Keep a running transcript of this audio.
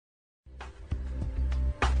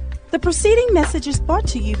The preceding message is brought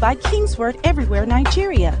to you by Kingsword Everywhere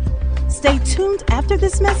Nigeria. Stay tuned after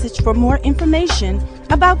this message for more information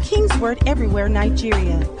about Kingsword Everywhere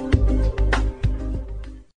Nigeria.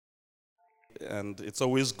 And it's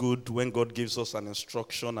always good when God gives us an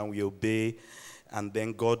instruction and we obey, and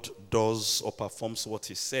then God does or performs what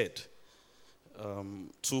He said.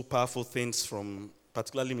 Two powerful things from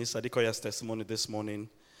particularly Ms. Adekoya's testimony this morning.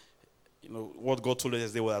 You know, what God told us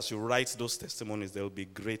yesterday was, as you write those testimonies, there will be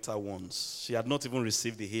greater ones. She had not even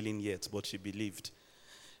received the healing yet, but she believed.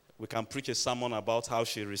 We can preach a sermon about how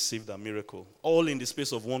she received a miracle, all in the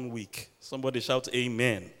space of 1 week. Somebody shout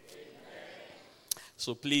amen. Amen.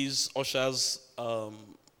 So please, ushers,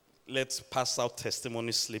 let's pass out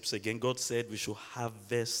testimony slips again. God said we should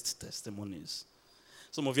harvest testimonies.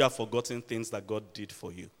 Some of you have forgotten things that God did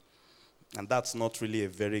for you, and that's not really a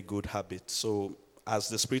very good habit. So as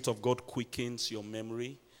the Spirit of God quickens your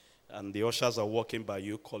memory and the ushers are walking by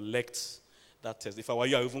you, collect that test. If I were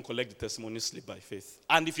you, I would even collect the testimony slip by faith.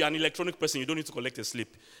 And if you're an electronic person, you don't need to collect a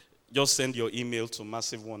slip. Just send your email to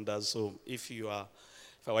Massive Wonders. So if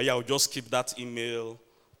I were you, I would just keep that email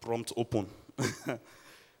prompt open.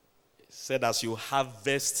 Said, as you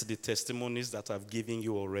harvest the testimonies that I've given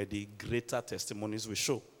you already, greater testimonies will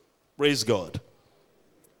show. Praise God.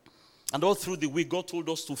 And all through the week, God told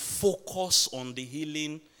us to focus on the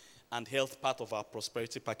healing and health part of our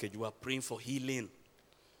prosperity package. We are praying for healing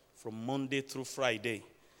from Monday through Friday.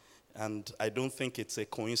 And I don't think it's a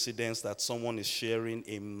coincidence that someone is sharing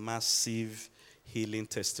a massive healing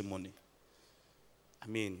testimony. I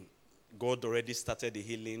mean, God already started the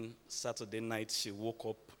healing. Saturday night, she woke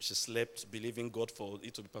up, she slept, believing God for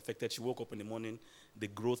it to be perfected. She woke up in the morning, the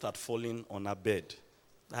growth had fallen on her bed.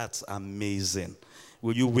 That's amazing.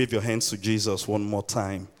 Will you wave your hands to Jesus one more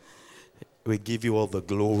time? We give you all the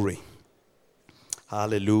glory.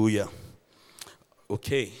 Hallelujah.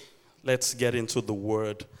 Okay, let's get into the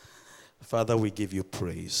word. Father, we give you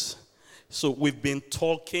praise. So we've been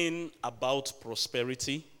talking about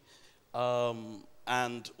prosperity.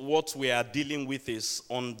 And what we are dealing with is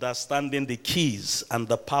understanding the keys and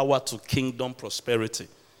the power to kingdom prosperity.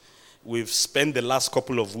 We've spent the last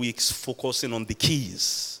couple of weeks focusing on the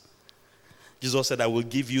keys. Jesus said, I will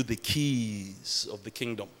give you the keys of the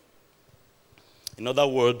kingdom. In other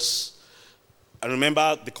words, I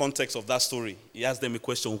remember the context of that story. He asked them a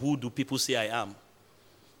question, who do people say I am?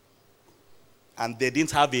 And they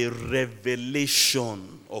didn't have a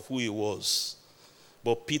revelation of who he was.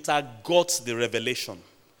 But Peter got the revelation.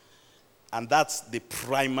 And that's the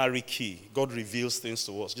primary key. God reveals things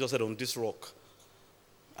to us. Jesus said, on this rock,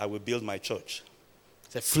 I will build my church.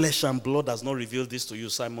 He said, flesh and blood has not revealed this to you,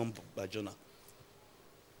 Simon Barjona.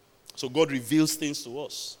 So God reveals things to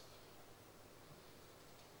us.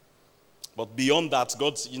 But beyond that,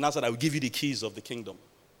 God said, I will give you the keys of the kingdom.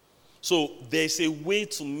 So there's a way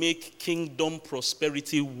to make kingdom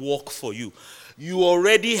prosperity work for you. You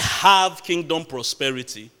already have kingdom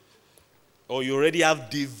prosperity, or you already have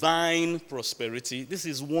divine prosperity. This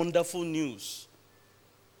is wonderful news.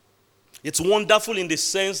 It's wonderful in the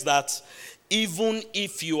sense that even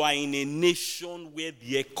if you are in a nation where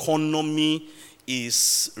the economy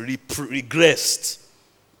is regressed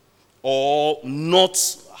or not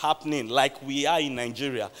happening like we are in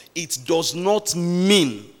Nigeria, it does not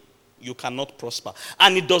mean you cannot prosper.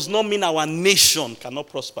 And it does not mean our nation cannot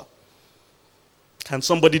prosper. Can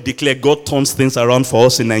somebody declare God turns things around for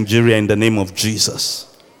us in Nigeria in the name of Jesus?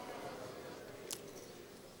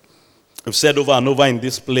 We've said over and over in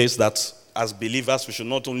this place that as believers, we should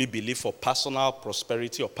not only believe for personal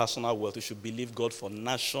prosperity or personal wealth, we should believe God for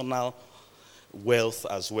national wealth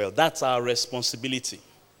as well. That's our responsibility.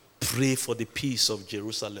 Pray for the peace of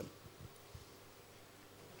Jerusalem.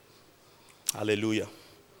 Hallelujah.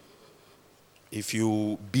 If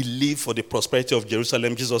you believe for the prosperity of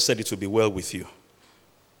Jerusalem, Jesus said it will be well with you.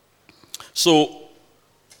 So,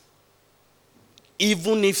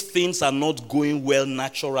 even if things are not going well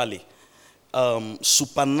naturally,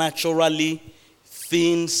 supernaturally,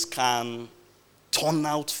 things can turn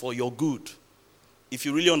out for your good. If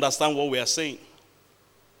you really understand what we are saying,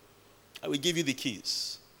 I will give you the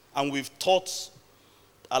keys. And we've taught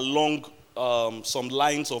along some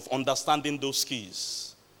lines of understanding those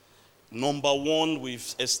keys. Number one,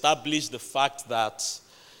 we've established the fact that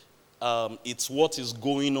it's what is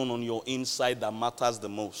going on your inside that matters the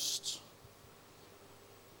most.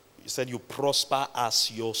 You said you prosper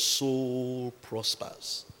as your soul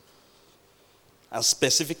prospers. And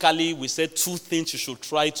specifically, we said two things you should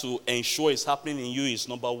try to ensure is happening in you is,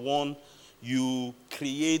 number one, you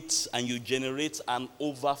create and you generate an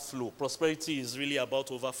overflow. Prosperity is really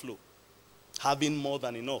about overflow. Having more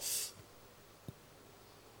than enough.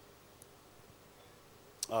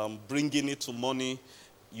 bringing it to money,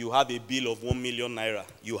 you have a bill of 1 million naira.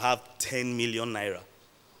 You have 10 million naira.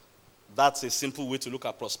 That's a simple way to look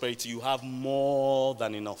at prosperity. You have more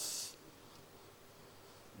than enough.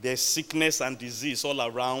 There's sickness and disease all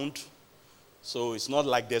around. So it's not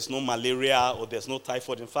like there's no malaria or there's no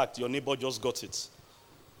typhoid. In fact, your neighbor just got it.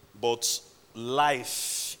 But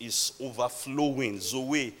life is overflowing.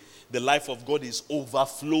 Zoe, the life of God is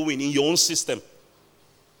overflowing in your own system.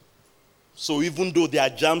 So even though there are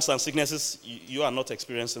germs and sicknesses, you are not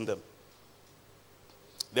experiencing them.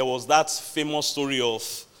 There was that famous story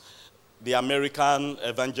of the American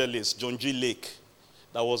evangelist, John G. Lake,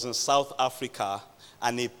 that was in South Africa,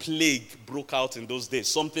 and a plague broke out in those days.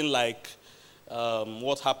 Something like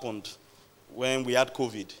what happened when we had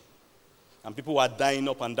COVID. And people were dying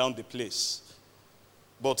up and down the place.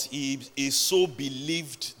 But he so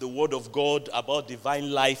believed the word of God about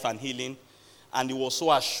divine life and healing, and he was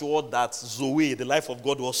so assured that Zoe, the life of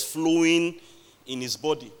God, was flowing in his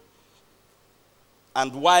body.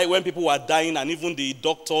 And why, when people were dying, and even the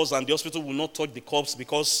doctors and the hospital would not touch the corpse,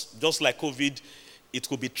 because just like COVID, it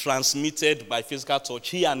could be transmitted by physical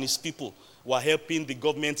touch. He and his people were helping the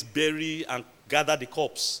government bury and gather the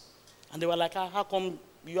corpse. And they were like, how come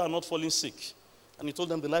you are not falling sick? And he told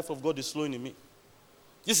them, the life of God is flowing in me.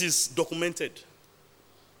 This is documented.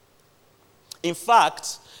 In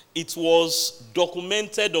fact, it was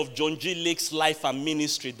documented of John G. Lake's life and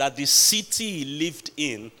ministry that the city he lived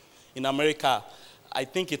in America, I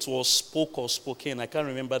think it was Spokane, I can't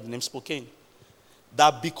remember the name, Spokane,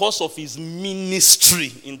 that because of his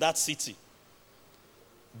ministry in that city,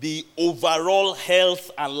 the overall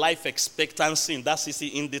health and life expectancy in that city,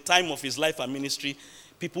 in the time of his life and ministry,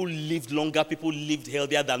 people lived longer, people lived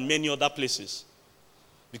healthier than many other places.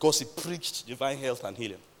 Because he preached divine health and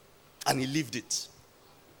healing. And he lived it.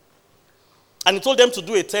 And he told them to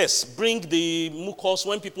do a test. Bring the mucus.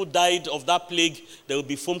 When people died of that plague, there would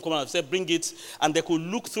be foam coming out. He said, bring it. And they could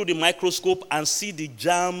look through the microscope and see the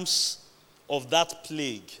germs of that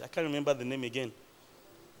plague. I can't remember the name again.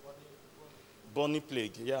 Bunny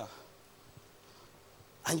plague, yeah.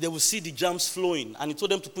 And they would see the germs flowing. And he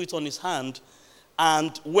told them to put it on his hand.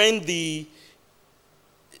 And when the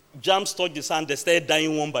germs touched his hand, they started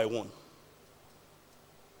dying one by one.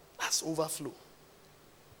 That's overflow.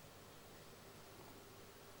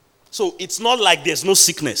 So it's not like there's no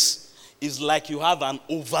sickness. It's like you have an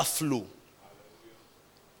overflow.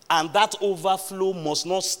 And that overflow must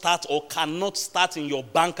not start or cannot start in your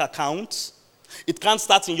bank account. It can't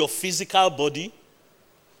start in your physical body.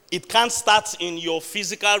 It can't start in your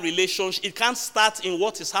physical relationship. It can't start in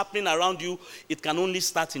what is happening around you. It can only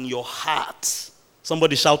start in your heart.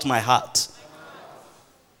 Somebody shout, my heart.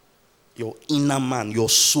 Your inner man, your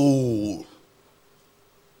soul.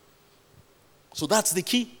 So that's the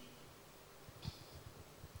key.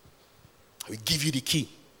 I will give you the key.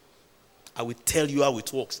 I will tell you how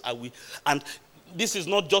it works. And this is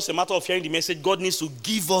not just a matter of hearing the message. God needs to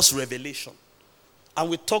give us revelation. And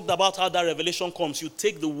we talked about how that revelation comes. You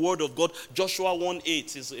take the word of God. Joshua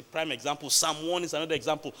 1:8 is a prime example. Psalm 1 is another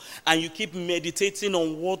example. And you keep meditating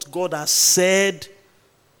on what God has said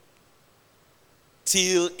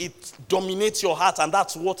till it dominates your heart. And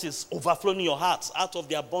that's what is overflowing in your heart. Out of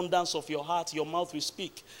the abundance of your heart, your mouth will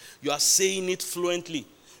speak. You are saying it fluently.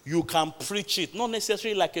 You can preach it. Not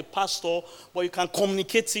necessarily like a pastor, but you can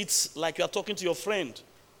communicate it like you are talking to your friend.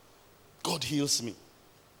 God heals me.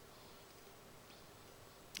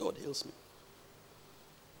 God heals me.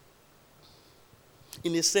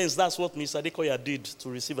 In a sense, that's what Ms. Adekoya did to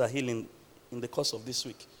receive her healing in the course of this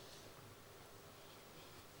week.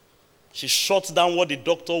 She shut down what the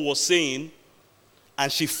doctor was saying,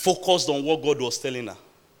 and she focused on what God was telling her.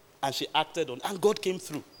 And she acted on it, and God came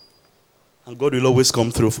through. And God will always come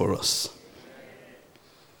through for us.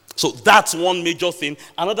 So that's one major thing.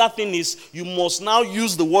 Another thing is you must now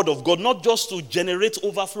use the word of God, not just to generate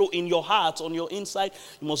overflow in your heart, on your inside.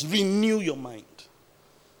 You must renew your mind.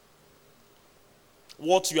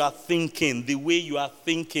 What you are thinking, the way you are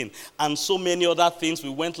thinking, and so many other things. We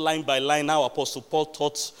went line by line. Now Apostle Paul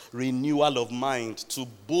taught renewal of mind to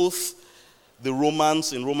both the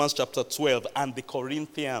Romans in Romans chapter 12 and the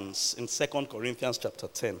Corinthians in 2 Corinthians chapter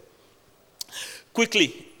 10.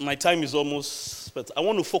 Quickly, my time is almost, but I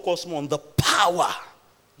want to focus more on the power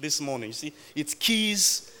this morning. You see, it's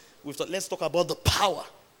keys. Let's talk about the power.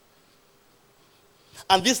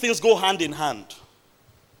 And these things go hand in hand.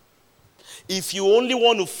 If you only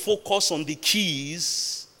want to focus on the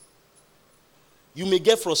keys, you may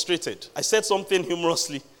get frustrated. I said something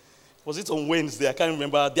humorously. Was it on Wednesday? I can't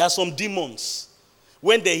remember. There are some demons.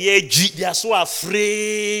 When they hear they are so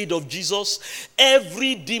afraid of Jesus.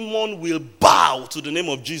 Every demon will bow to the name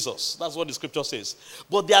of Jesus. That's what the scripture says.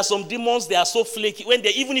 But there are some demons, they are so flaky. When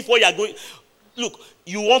even if what you are going, look,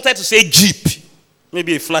 you wanted to say Jeep.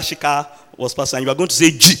 Maybe a flashy car was passing and you are going to say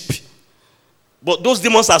Jeep. But those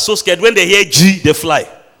demons are so scared. When they hear G, they fly.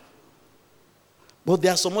 But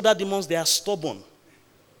there are some other demons, they are stubborn.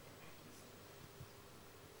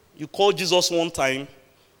 You call Jesus one time,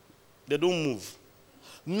 they don't move.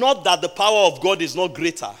 Not that the power of God is not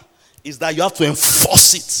greater, is that you have to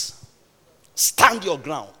enforce it. Stand your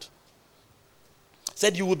ground.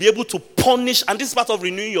 Said you will be able to punish, and this is part of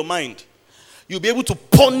renewing your mind. You'll be able to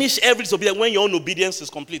punish every disobedience when your own obedience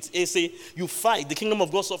is complete. They say, you fight. The kingdom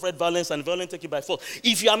of God suffered violence, and violence take it by force.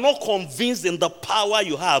 If you are not convinced in the power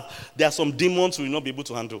you have, there are some demons you will not be able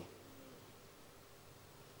to handle.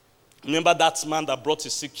 Remember that man that brought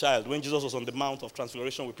his sick child when Jesus was on the Mount of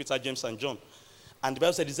Transfiguration with Peter, James, and John? And the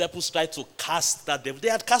Bible said the disciples tried to cast that devil. They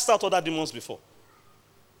had cast out other demons before.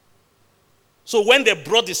 So when they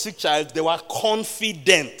brought the sick child, they were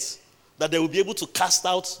confident that they would be able to cast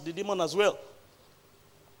out the demon as well.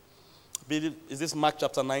 Is this Mark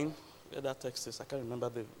chapter 9? Where that text is? I can't remember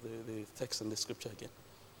the text in the scripture again.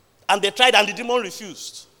 And they tried and the demon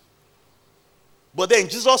refused. But then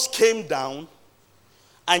Jesus came down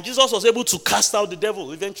and Jesus was able to cast out the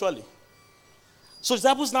devil eventually. So the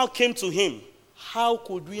disciples now came to him. How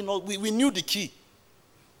could we not? We knew the key.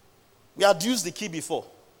 We had used the key before.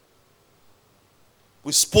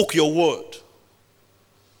 We spoke your word.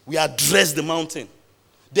 We addressed the mountain.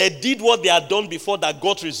 They did what they had done before that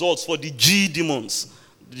got results for the G demons.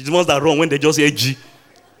 The demons that run when they just hear G.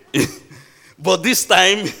 But this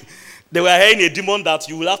time, they were hearing a demon that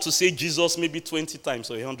you will have to say Jesus maybe 20 times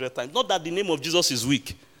or 100 times. Not that the name of Jesus is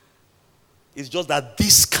weak. It's just that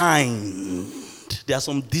there are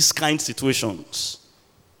some this kind situations.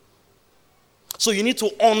 So you need to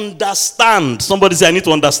understand. Somebody say, I need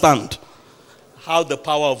to understand how the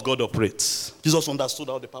power of God operates. Jesus understood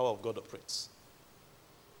how the power of God operates.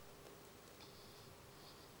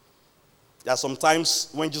 There are some times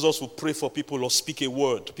when Jesus will pray for people or speak a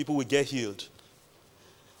word, people will get healed.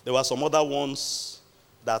 There were some other ones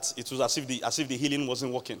that it was as if the healing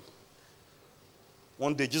wasn't working.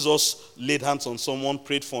 One day Jesus laid hands on someone,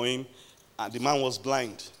 prayed for him, and the man was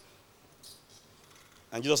blind.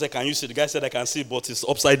 And Jesus said, can you see? The guy said, I can see, but it's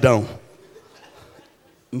upside down.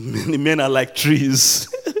 Many men are like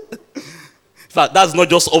trees. In fact, that's not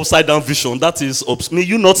just upside down vision. That is, may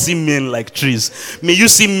you not see men like trees. May you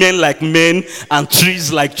see men like men and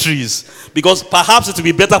trees like trees. Because perhaps it will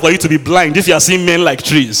be better for you to be blind if you are seeing men like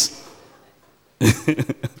trees.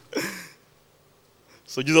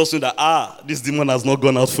 So Jesus knew that, this demon has not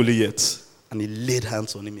gone out fully yet. And he laid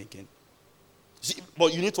hands on him again. See,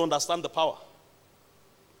 but you need to understand the power.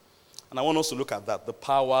 And I want us to look at that. The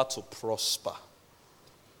power to prosper.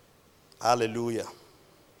 Hallelujah.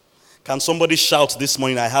 Can somebody shout this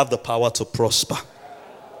morning, I have the power to prosper?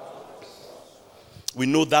 We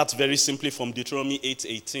know that very simply from Deuteronomy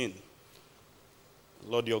 8:18.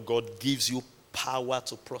 Lord your God gives you power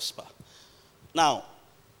to prosper. Now,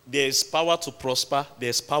 there is power to prosper,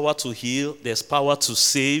 there's power to heal, there's power to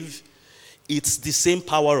save. It's the same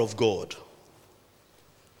power of God.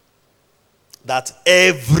 That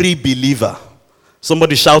every believer,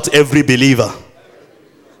 somebody shout every believer.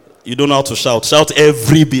 You don't know how to shout. Shout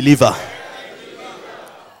every believer.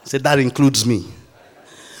 Say that includes me.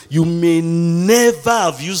 You may never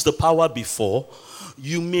have used the power before.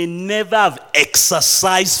 You may never have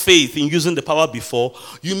exercised faith in using the power before.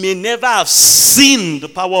 You may never have seen the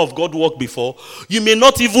power of God work before. You may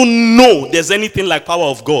not even know there's anything like power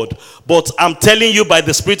of God. But I'm telling you by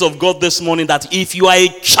the Spirit of God this morning that if you are a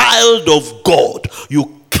child of God,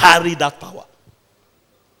 you carry that power.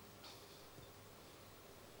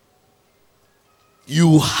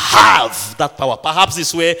 You have that power. Perhaps this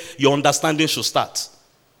is where your understanding should start.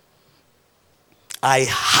 I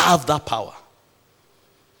have that power.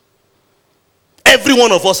 Every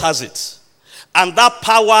one of us has it. And that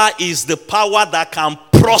power is the power that can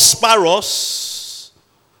prosper us.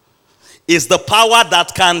 Is the power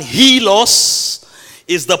that can heal us.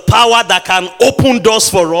 Is the power that can open doors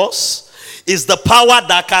for us. Is the power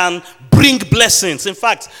that can bring blessings. In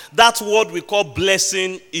fact, that word we call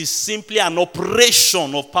blessing is simply an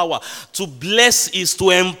operation of power. To bless is to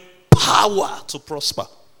empower to prosper.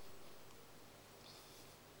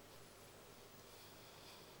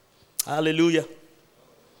 Hallelujah.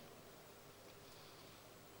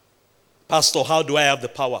 Pastor, how do I have the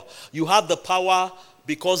power? You have the power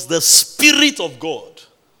because the Spirit of God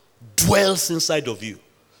dwells inside of you.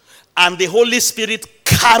 And the Holy Spirit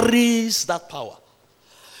carries that power.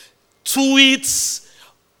 to its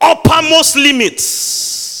uppermost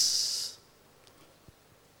limits.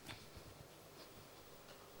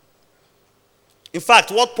 In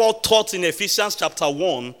fact, what Paul taught in Ephesians chapter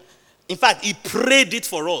 1, in fact, he prayed it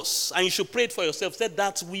for us, and you should pray it for yourself, said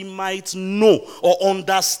that we might know or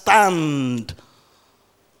understand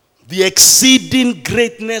the exceeding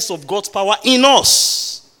greatness of God's power in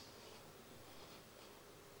us.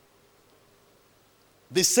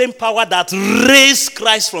 The same power that raised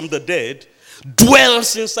Christ from the dead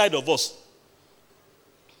dwells inside of us.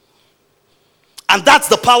 And that's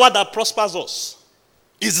the power that prospers us.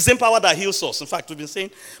 It's the same power that heals us. In fact, we've been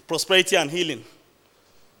saying prosperity and healing,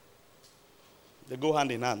 they go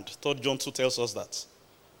hand in hand. 3 John 2 tells us that.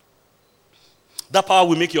 That power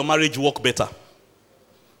will make your marriage work better.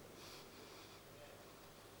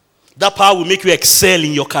 That power will make you excel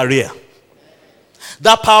in your career.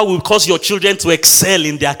 That power will cause your children to excel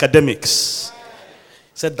in their academics.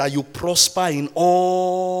 He said that you prosper in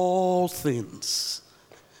all things.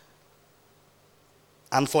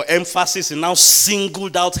 And for emphasis, he now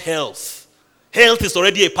singled out health. Health is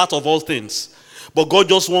already a part of all things. But God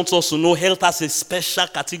just wants us to know health as a special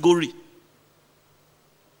category.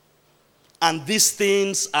 And these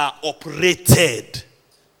things are operated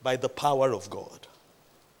by the power of God.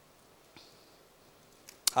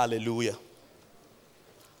 Hallelujah.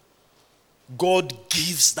 God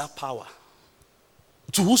gives that power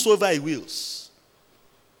to whosoever he wills.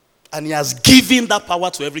 And he has given that power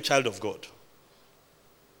to every child of God.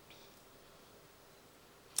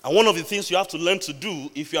 And one of the things you have to learn to do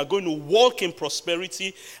if you are going to walk in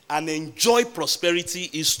prosperity and enjoy prosperity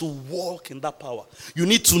is to walk in that power. You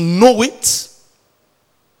need to know it.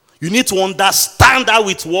 You need to understand how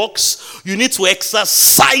it works. You need to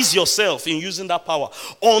exercise yourself in using that power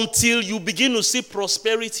until you begin to see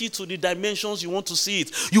prosperity to the dimensions you want to see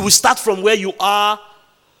it. You will start from where you are.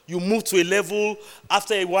 You move to a level.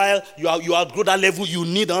 After a while, you outgrow that level. You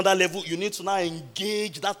need another level. You need to now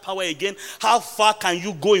engage that power again. How far can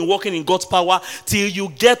you go in walking in God's power till you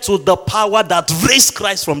get to the power that raised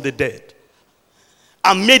Christ from the dead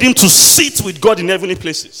and made him to sit with God in heavenly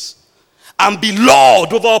places and be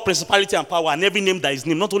Lord over all principality and power and every name that is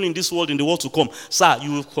named, not only in this world, in the world to come? Sir,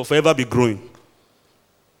 you will forever be growing.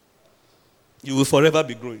 You will forever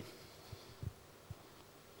be growing.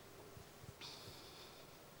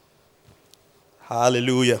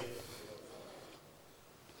 Hallelujah.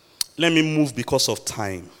 Let me move because of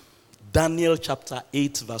time. Daniel chapter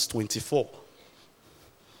 8 verse 24.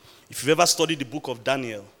 If you've ever studied the book of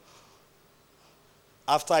Daniel,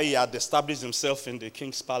 after he had established himself in the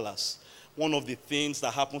king's palace, one of the things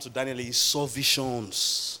that happened to Daniel is he saw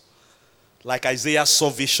visions. Like Isaiah saw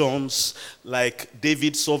visions, like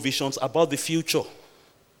David saw visions about the future.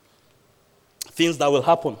 Things that will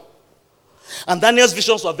happen. And Daniel's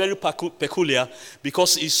visions were very peculiar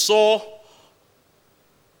because he saw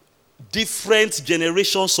different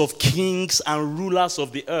generations of kings and rulers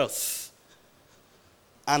of the earth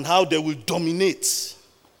and how they will dominate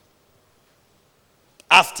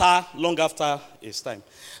long after his time.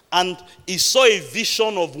 And he saw a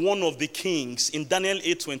vision of one of the kings in Daniel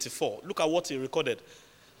 8:24. Look at what he recorded.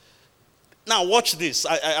 Now watch this.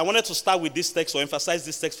 I wanted to start with this text or emphasize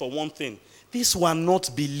this text for one thing. These were not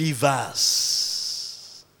believers.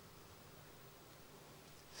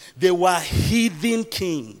 They were heathen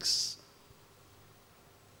kings.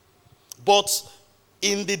 But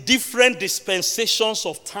in the different dispensations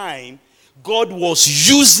of time, God was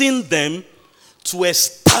using them to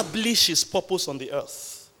establish his purpose on the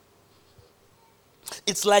earth.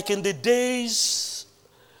 It's like in the days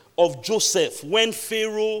of Joseph, when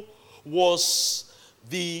Pharaoh was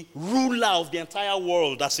the ruler of the entire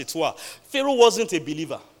world, as it were. Pharaoh wasn't a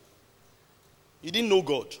believer. He didn't know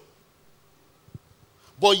God.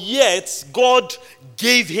 But yet, God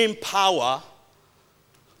gave him power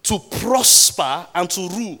to prosper and to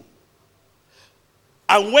rule.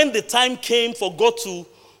 And when the time came for God to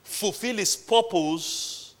fulfill his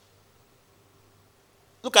purpose,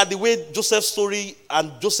 look at the way Joseph's story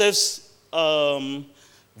and Joseph's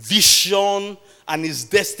vision and his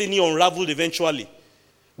destiny unraveled eventually.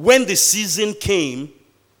 When the season came,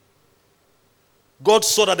 God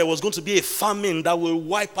saw that there was going to be a famine that will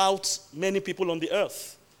wipe out many people on the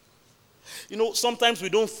earth. You know, sometimes we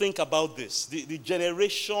don't think about this. The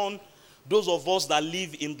generation, those of us that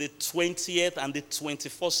live in the 20th and the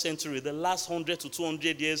 21st century, the last 100 to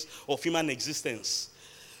 200 years of human existence,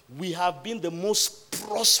 we have been the most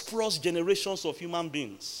prosperous generations of human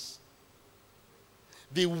beings.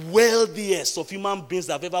 The wealthiest of human beings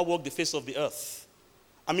that have ever walked the face of the earth.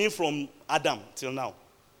 I mean, from Adam till now.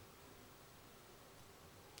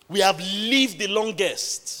 We have lived the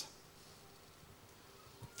longest.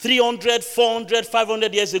 300, 400,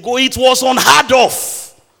 500 years ago, it was unheard of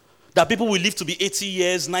that people will live to be 80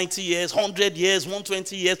 years, 90 years, 100 years,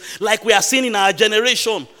 120 years, like we are seeing in our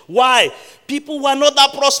generation. Why? People were not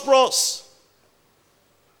that prosperous.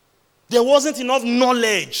 There wasn't enough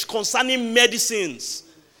knowledge concerning medicines,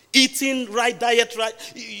 eating right, diet right.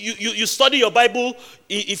 You study your Bible,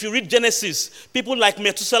 if you read Genesis, people like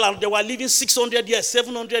Methuselah, they were living 600 years,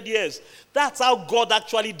 700 years. That's how God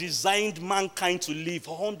actually designed mankind to live,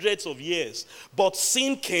 hundreds of years. But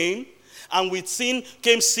sin came, and with sin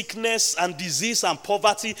came sickness and disease and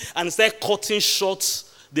poverty, and it started cutting short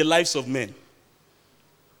the lives of men.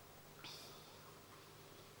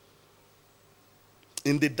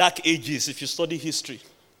 In the Dark Ages, if you study history,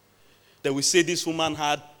 they will say this woman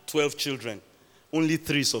had 12 children. Only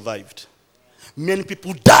 3 survived. Many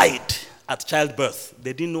people died at childbirth.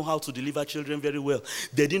 They didn't know how to deliver children very well.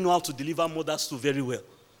 They didn't know how to deliver mothers too very well.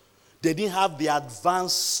 They didn't have the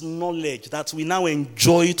advanced knowledge that we now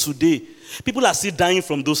enjoy today. People are still dying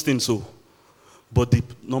from those things, but the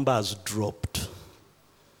number has dropped.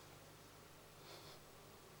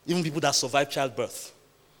 Even people that survive childbirth,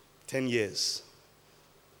 10 years,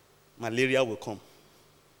 malaria will come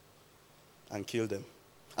and kill them.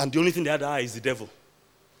 And the only thing they had is the devil.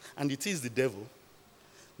 And it is the devil.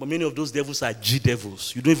 But many of those devils are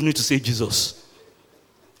G-devils. You don't even need to say Jesus.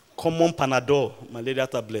 Common Panadol, malaria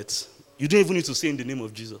tablets. You don't even need to say in the name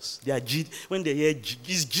of Jesus. They are G. When they hear G,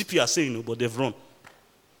 it's GP you are saying, but they've run.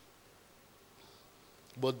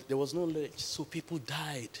 But there was no knowledge. So people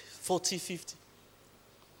died. 40, 50.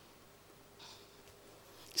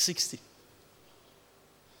 60.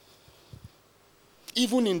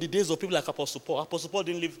 Even in the days of people like Apostle Paul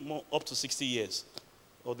didn't live up to 60 years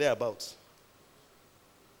or thereabouts.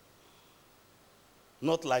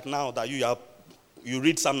 Not like now that you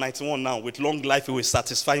read Psalm 91 now, with long life it will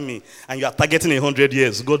satisfy me, and you are targeting 100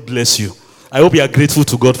 years. God bless you. I hope you are grateful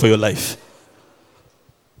to God for your life.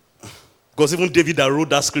 Because even David that wrote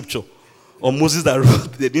that scripture, or Moses that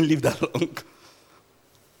wrote, they didn't live that long.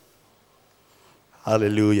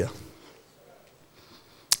 Hallelujah.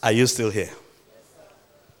 Are you still here?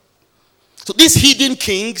 So these hidden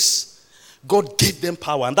kings, God gave them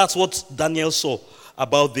power. And that's what Daniel saw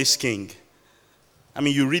about this king. I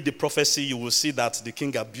mean, you read the prophecy, you will see that the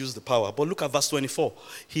king abused the power. But look at verse 24.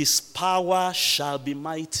 His power shall be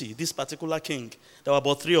mighty. This particular king, there were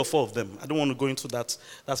about 3 or 4 of them. I don't want to go into that.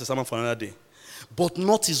 That's a sermon for another day. But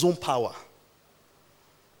not his own power.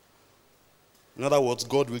 In other words,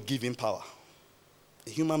 God will give him power. A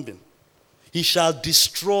human being. He shall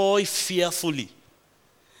destroy fearfully.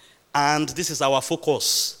 And this is our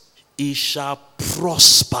focus. He shall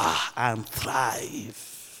prosper and thrive.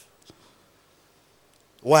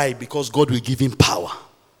 Why? Because God will give him power.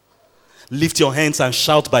 Lift your hands and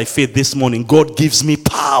shout by faith this morning. God gives me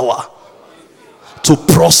power to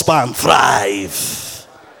prosper and thrive.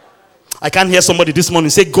 I can't hear somebody this morning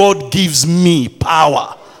say, God gives me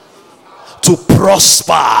power to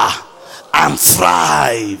prosper and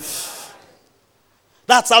thrive.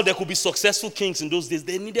 That's how there could be successful kings in those days.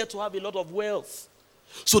 They needed to have a lot of wealth.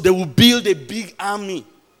 So they will build a big army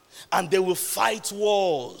and they will fight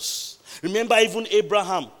wars. Remember even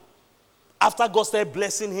Abraham, after God started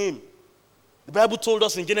blessing him, the Bible told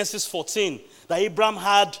us in Genesis 14 that Abraham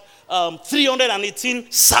had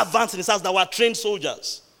 318 servants in his house that were trained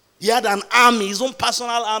soldiers. He had an army, his own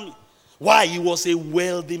personal army. Why? He was a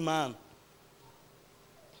wealthy man.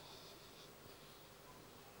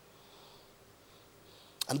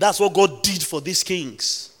 And that's what God did for these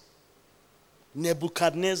kings.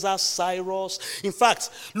 Nebuchadnezzar, Cyrus. In fact,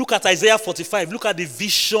 look at Isaiah 45. Look at the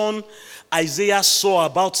vision Isaiah saw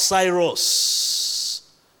about Cyrus.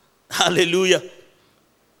 Hallelujah.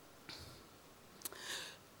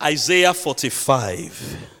 Isaiah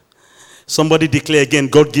 45. Somebody declare again,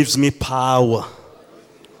 God gives me power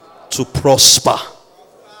to prosper.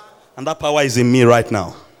 And that power is in me right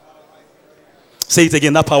now. Say it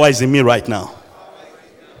again, that power is in me right now.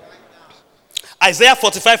 Isaiah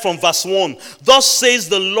 45 from verse 1. Thus says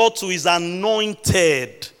the Lord to his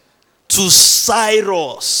anointed, to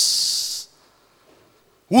Cyrus,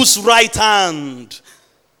 whose right hand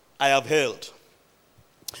I have held.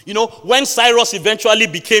 You know, when Cyrus eventually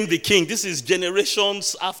became the king, this is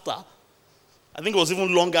generations after. I think it was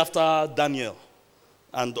even long after Daniel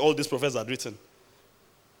and all these prophets had written.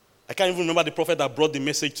 I can't even remember the prophet that brought the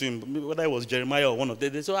message to him, whether it was Jeremiah or one of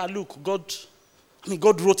them. They said, look,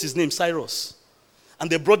 God wrote his name, Cyrus. And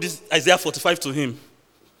they brought this Isaiah 45 to him.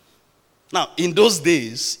 Now, in those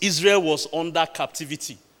days, Israel was under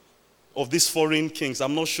captivity of these foreign kings.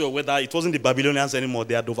 I'm not sure whether it wasn't the Babylonians anymore.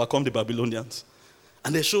 They had overcome the Babylonians.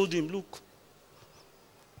 And they showed him, look,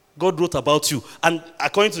 God wrote about you. And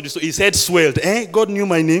according to this, his head swelled. God knew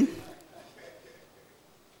my name.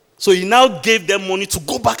 So he now gave them money to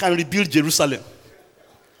go back and rebuild Jerusalem.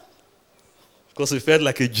 Because he felt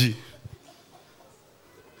like a G.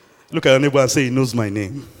 Look at your neighbor and say, he knows my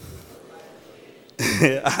name.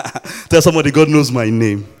 Tell somebody, God knows my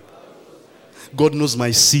name. God knows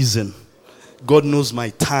my season. God knows my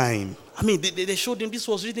time. I mean, they showed him this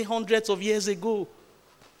was written hundreds of years ago.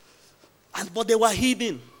 But they were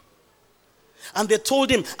hidden. And they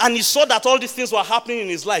told him, and he saw that all these things were happening in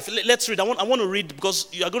his life. Let's read. I want to read because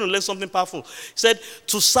you are going to learn something powerful. He said,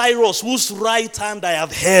 to Cyrus, whose right hand I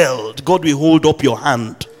have held, God will hold up your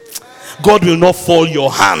hand. God will not fall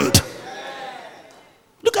your hand.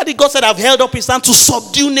 Look at it. God said, I've held up his hand to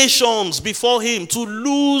subdue nations before him, to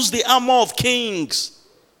loose the armor of kings.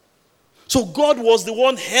 So God was the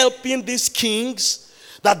one helping these kings.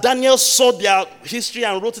 That Daniel saw their history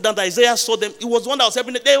and wrote it down, that Isaiah saw them. It was one that was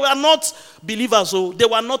helping them. They were not believers, so they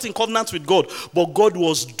were not in covenant with God. But God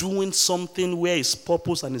was doing something where his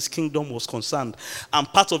purpose and his kingdom was concerned. And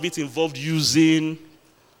part of it involved using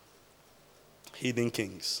hidden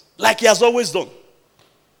kings. Like he has always done.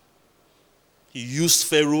 He used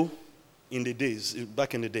Pharaoh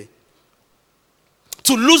back in the day.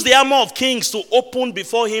 To loose the armor of kings, to open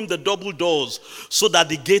before him the double doors, so that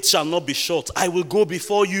the gates shall not be shut. I will go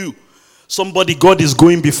before you. Somebody, God is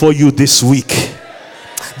going before you this week.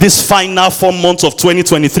 This final 4 months of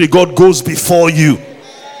 2023, God goes before you.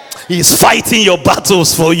 He is fighting your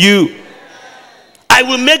battles for you. I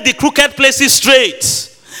will make the crooked places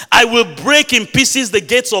straight. I will break in pieces the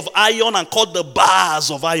gates of iron and cut the bars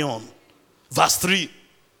of iron. Verse 3.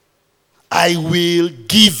 I will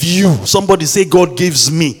give you. Somebody say, God gives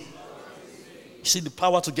me. You see the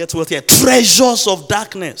power to get wealth here. Treasures of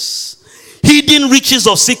darkness. Hidden riches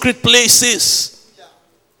of secret places.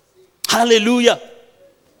 Hallelujah.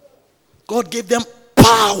 God gave them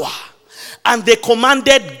power. And they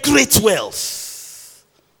commanded great wealth.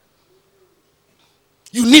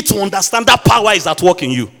 You need to understand that power is at work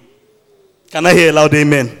in you. Can I hear a loud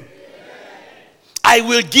amen? I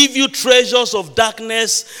will give you treasures of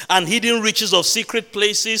darkness and hidden riches of secret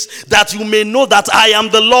places, that you may know that I am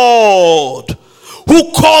the Lord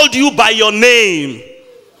who called you by your name.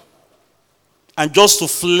 And just to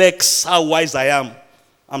flex how wise I am,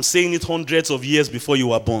 I'm saying it hundreds of years before you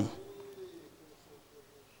were born.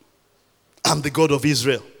 I'm the God of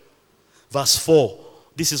Israel. Verse 4.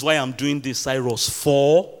 This is why I'm doing this, Cyrus.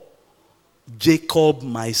 For Jacob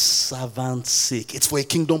my servant's sake. It's for a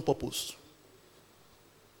kingdom purpose.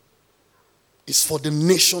 It's for the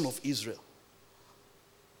nation of Israel.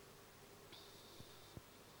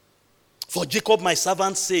 For Jacob my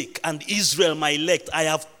servant's sake and Israel my elect, I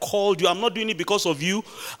have called you. I'm not doing it because of you.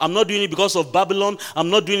 I'm not doing it because of Babylon. I'm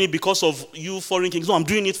not doing it because of you foreign kings. No, I'm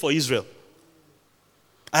doing it for Israel.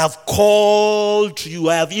 I have called you.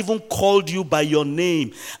 I have even called you by your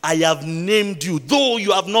name. I have named you, though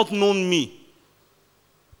you have not known me.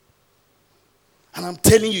 And I'm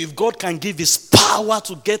telling you, if God can give his power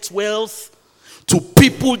to get wealth to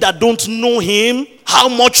people that don't know him, how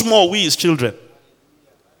much more we his children?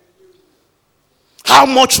 How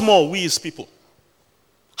much more we his people?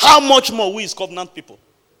 How much more we his covenant people?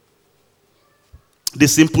 The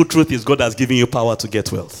simple truth is God has given you power to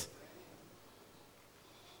get wealth.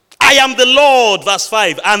 I am the Lord, verse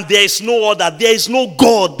 5, and there is no other. There is no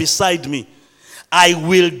God beside me. I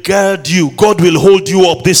will guard you. God will hold you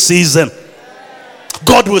up this season.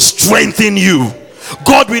 God will strengthen you.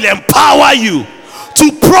 God will empower you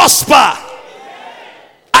to prosper.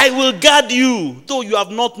 I will guard you. Though you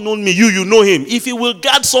have not known me, you know him. If he will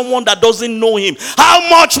guard someone that doesn't know him, how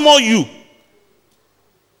much more you?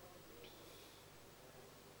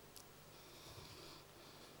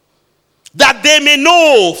 That they may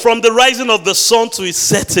know from the rising of the sun to its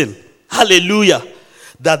setting, hallelujah,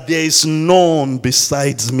 that there is none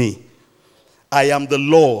besides me. I am the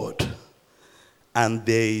Lord, and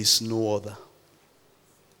there is no other.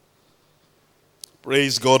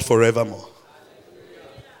 Praise God forevermore.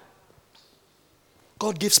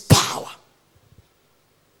 God gives power.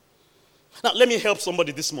 Now, let me help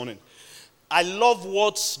somebody this morning. I love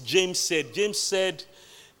what James said. James said,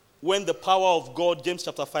 when the power of God, James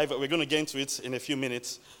chapter 5, we're going to get into it in a few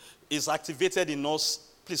minutes, is activated in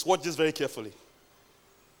us. Please watch this very carefully.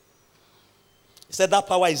 He said that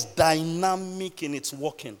power is dynamic in its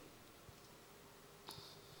working.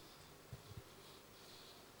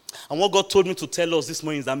 And what God told me to tell us this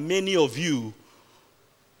morning is that many of you,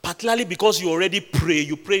 particularly because you already pray,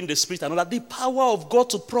 you pray in the spirit and all that, the power of God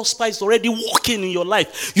to prosper is already working in your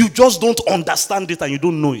life. You just don't understand it and you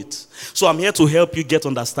don't know it. So I'm here to help you get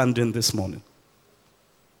understanding this morning.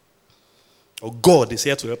 Or God is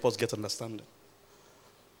here to help us get understanding.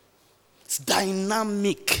 It's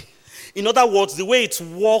dynamic. In other words, the way it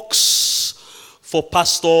works for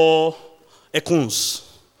Pastor Ekuns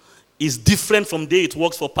is different from the way it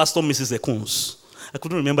works for Pastor Mrs. Ekuns. I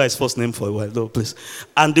couldn't remember his first name for a while, though, please.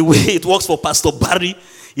 And the way it works for Pastor Barry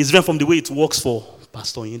is different from the way it works for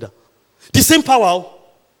Pastor Inda. The same power,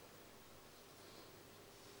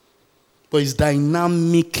 but it's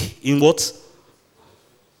dynamic in what?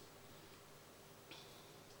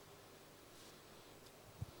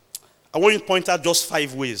 I want you to point out just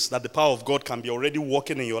 5 ways that the power of God can be already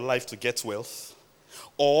working in your life to get wealth.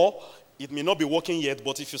 Or it may not be working yet,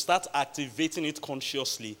 but if you start activating it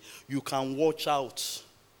consciously, you can watch out.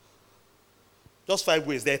 Just 5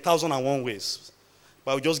 ways. There are 1,001 ways.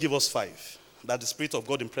 But I'll just give us 5 that the Spirit of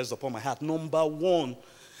God impressed upon my heart. Number 1,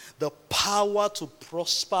 the power to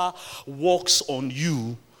prosper works on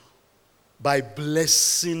you by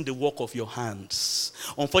blessing the work of your hands.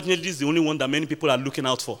 Unfortunately, this is the only one that many people are looking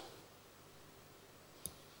out for.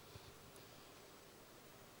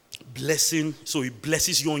 Blessing, so it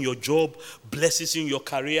blesses you on your job, blesses you in your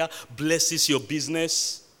career, blesses your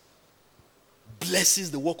business, blesses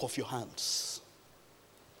the work of your hands.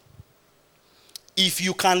 If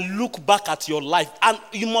you can look back at your life, and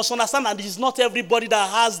you must understand that it is not everybody that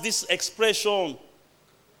has this expression.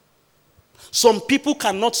 Some people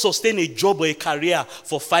cannot sustain a job or a career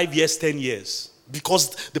for 5 years, 10 years,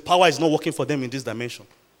 because the power is not working for them in this dimension.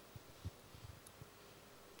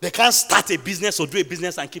 They can't start a business or do a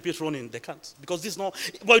business and keep it running. They can't. Because this is not,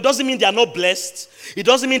 but it doesn't mean they are not blessed. It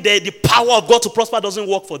doesn't mean that the power of God to prosper doesn't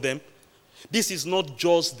work for them. This is not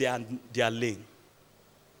just their lane.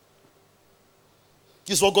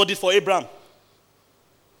 This is what God did for Abraham.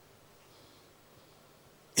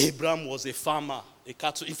 Abraham was a farmer, a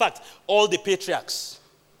cattle. In fact, all the patriarchs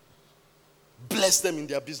blessed them in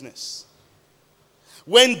their business.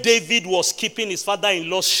 When David was keeping his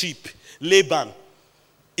father-in-law's sheep, Laban,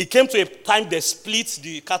 it came to a time they split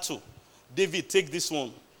the cattle. David, take this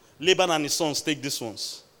one. Laban and his sons take these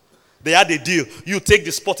ones. They had a deal. You take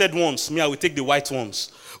the spotted ones. Me, I will take the white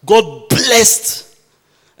ones. God blessed.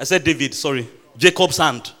 I said David, sorry. Jacob's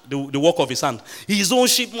hand, the work of his hand. His own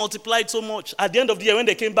sheep multiplied so much. At the end of the year, when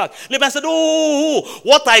they came back, Laban said, oh,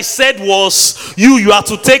 what I said was, you have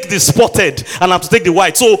to take the spotted and I have to take the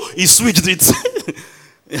white. So he switched it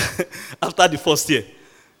after the first year.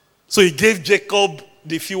 So he gave Jacob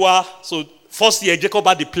the fewer. So first year, Jacob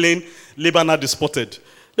had the plain, Laban had the spotted.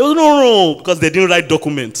 There was no, because they didn't write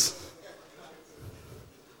documents.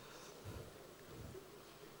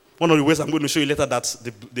 One of the ways I'm going to show you later that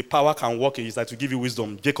the power can work is that to give you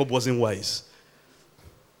wisdom. Jacob wasn't wise.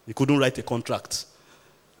 He couldn't write a contract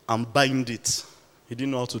and bind it. He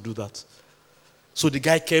didn't know how to do that. So the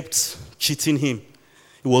guy kept cheating him.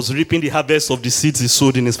 He was reaping the harvest of the seeds he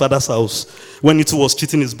sowed in his father's house when he too was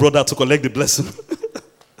cheating his brother to collect the blessing.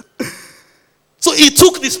 So he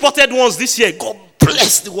took the spotted ones this year. God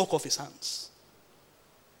blessed the work of his hands.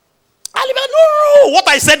 No, what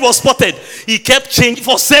I said was spotted. He kept changing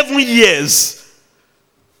for 7 years.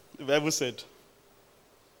 The Bible said.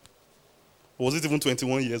 Or was it even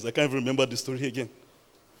 21 years? I can't even remember the story again.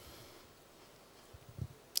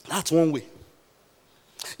 That's one way.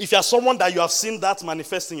 If you are someone that you have seen that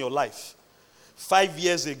manifest in your life, 5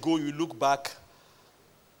 years ago you look back,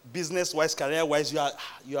 business-wise, career-wise,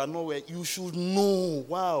 you are nowhere. You should know,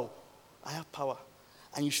 wow, I have power.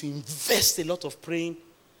 And you should invest a lot of praying,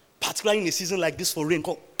 particularly in a season like this for rain.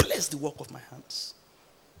 God, bless the work of my hands.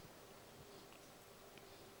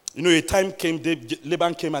 You know, a time came,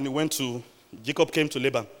 Laban came and Jacob came to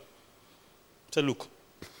Laban. He said, look,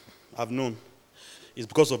 I've known. It's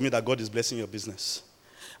because of me that God is blessing your business.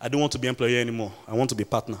 I don't want to be employee anymore. I want to be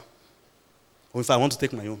partner. Or if I want to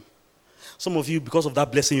take my own. Some of you, because of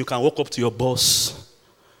that blessing, you can walk up to your boss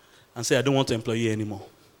and say, I don't want to employ you anymore.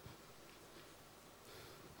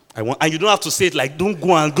 And you don't have to say it like, don't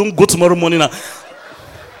go tomorrow morning.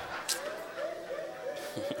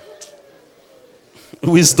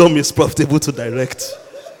 Wisdom is profitable to direct.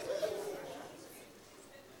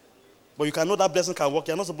 But you can know that blessing can work.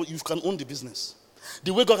 You can own the business.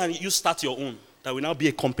 The way God can you start your own, that will now be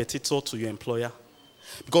a competitor to your employer.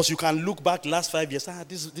 Because you can look back last 5 years,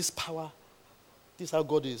 this power, this is how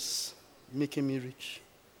God is making me rich.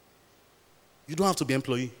 You don't have to be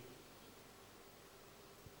employee.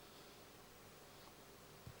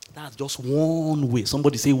 That's just one way.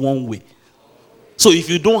 Somebody say one way. So if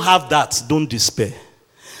you don't have that, don't despair.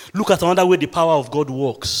 Look at another way the power of God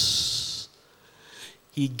works.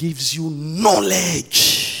 He gives you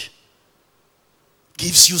knowledge.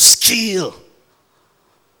 Gives you skill.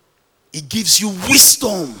 He gives you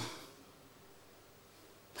wisdom.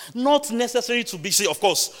 Not necessary to be, see, of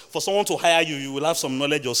course, for someone to hire you, you will have some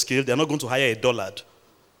knowledge or skill. They're not going to hire a dullard.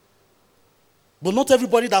 But not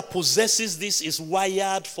everybody that possesses this is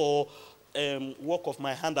wired for work of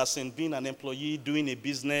my hand, as in being an employee, doing a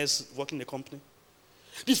business, working in a company.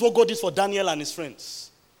 This is what God did for Daniel and his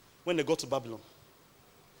friends when they got to Babylon.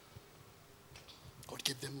 God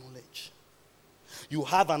gave them knowledge. You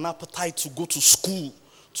have an appetite to go to school,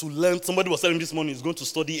 to learn. Somebody was telling me this morning he's going to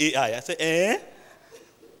study AI. I said,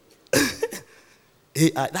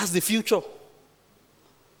 AI, that's the future.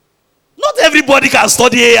 Not everybody can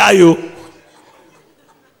study AI, you.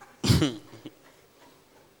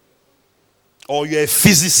 Or you're a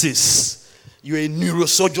physicist, you're a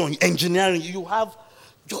neurosurgeon, engineering, you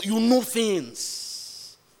know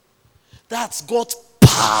things. That's God's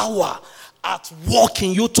power at work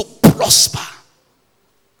in you to prosper.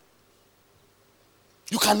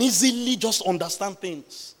 You can easily just understand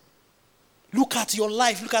things. Look at your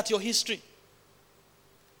life, look at your history.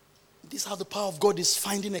 This is how the power of God is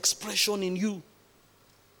finding expression in you.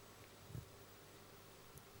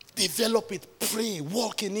 Develop it, pray,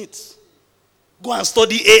 walk in it. Go and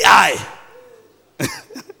study AI.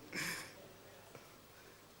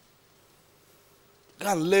 Go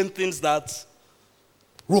and learn things that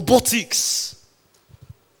robotics.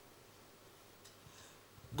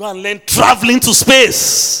 Go and learn traveling to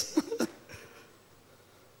space.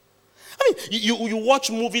 I mean, you watch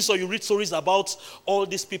movies or you read stories about all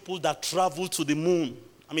these people that travel to the moon.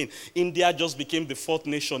 I mean, India just became the 4th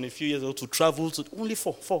nation a few years ago to travel to only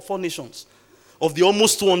four nations. Of the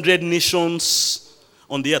almost 200 nations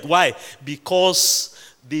on the earth. Why? Because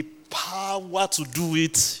the power to do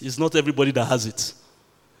it is not everybody that has it.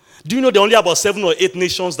 Do you know there are only about 7 or 8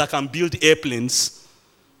 nations that can build airplanes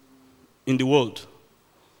in the world?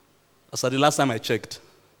 That's the last time I checked.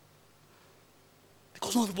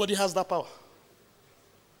 Because not everybody has that power.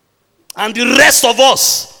 And the rest of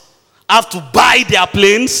us have to buy their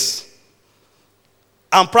planes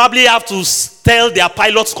and probably have to tell their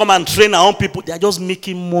pilots to come and train our own people. They are just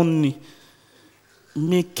making money.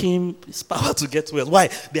 Making this power to get wealth. Why?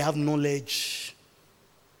 They have knowledge.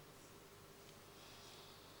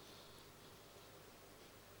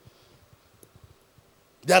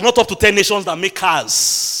 There are not up to 10 nations that make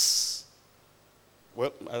cars.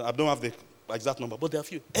 Well, I don't have the exact number, but there are a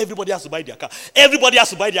few. Everybody has to buy their car. Everybody has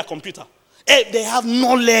to buy their computer. They have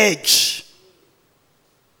knowledge.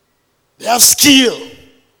 They have skill.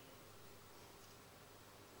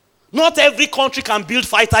 Not every country can build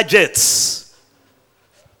fighter jets.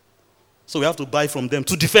 So we have to buy from them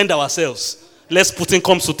to defend ourselves. Lest Putin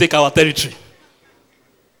comes to take our territory.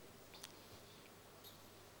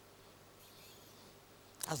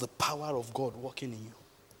 That's the power of God working in you.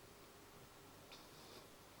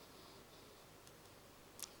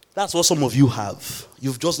 That's what some of you have.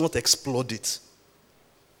 You've just not explored it.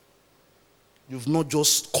 You've not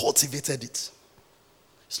just cultivated it.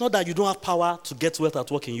 It's not that you don't have power to get wealth at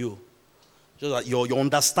work in you. Just that your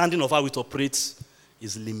understanding of how it operates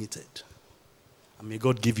is limited. And may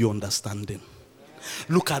God give you understanding.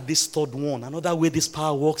 Look at this third one. Another way this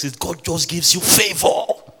power works is God just gives you favor.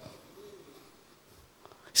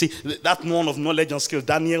 See, that one of knowledge and skill,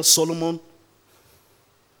 Daniel, Solomon.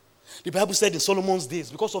 The Bible said in Solomon's days,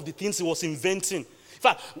 because of the things he was inventing. In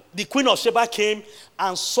fact, the Queen of Sheba came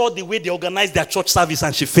and saw the way they organized their church service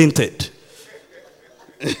and she fainted.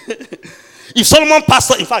 If Solomon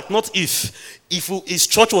pastor, in fact, not if his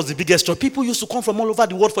church was the biggest church, people used to come from all over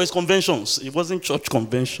the world for his conventions. It wasn't church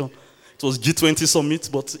convention. It was G20 summit,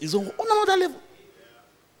 but it's on another level.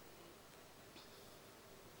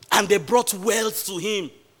 And they brought wealth to him.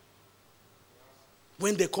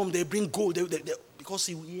 When they come, they bring gold. Because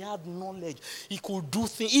he had knowledge. He could do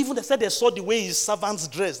things. Even they said they saw the way his servants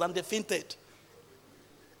dressed and they fainted.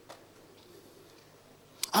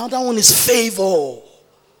 Another one is favor.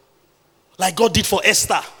 Like God did for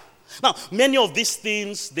Esther. Now, many of these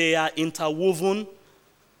things, they are interwoven. You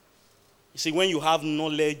see, when you have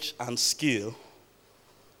knowledge and skill,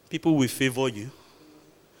 people will favor you.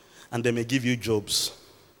 And they may give you jobs.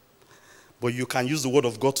 But you can use the word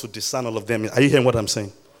of God to discern all of them. Are you hearing what I'm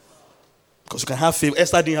saying? Because you can have favor.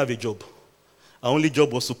 Esther didn't have a job. Her only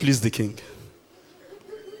job was to please the king.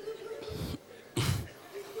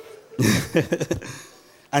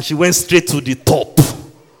 And she went straight to the top.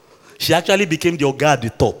 She actually became the Oga at the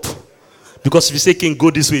top. Because if you say king, go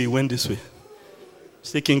this way, he went this way.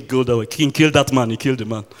 Say king, go that way. King killed that man, he killed the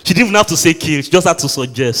man. She didn't even have to say kill, she just had to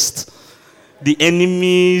suggest. The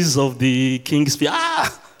enemies of the king's favor.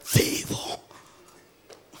 Favor.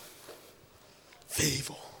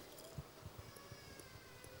 Favor.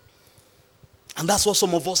 And that's what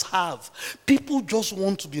some of us have. People just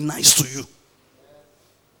want to be nice to you.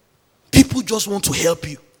 People just want to help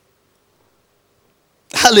you.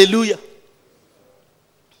 Hallelujah.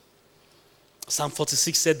 Psalm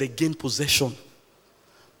 46 said they gained possession,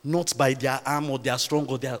 not by their arm or their strength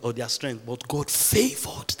or their strength, but God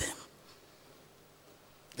favored them.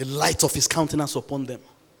 The light of his countenance upon them.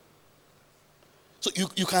 So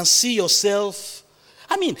you can see yourself.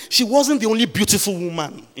 I mean, she wasn't the only beautiful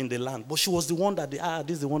woman in the land, but she was the one that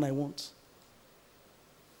this is the one I want.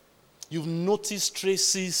 You've noticed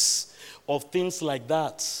traces of things like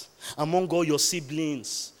that among all your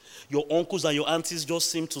siblings. Your uncles and your aunties just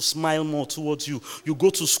seem to smile more towards you. You go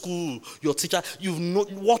to school, your teacher,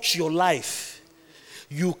 watch your life.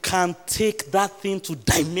 You can take that thing to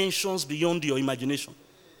dimensions beyond your imagination.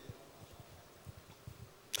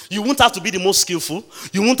 You won't have to be the most skillful.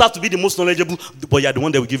 You won't have to be the most knowledgeable, but you are the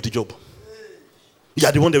one that will give the job. You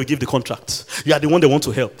are the one that will give the contract. You are the one that want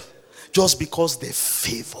to help. Just because they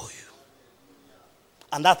favor you.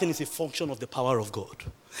 And that thing is a function of the power of God.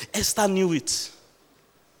 Esther knew it.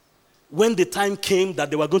 When the time came that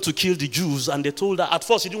they were going to kill the Jews, and they told her, at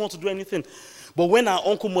first she didn't want to do anything. But when her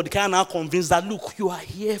uncle Mordecai now convinced that, look, you are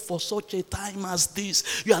here for such a time as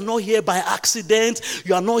this. You are not here by accident.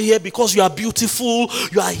 You are not here because you are beautiful.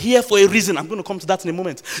 You are here for a reason. I'm going to come to that in a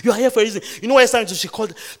moment. You are here for a reason. You know what Esther did? She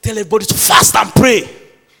called, tell everybody to fast and pray.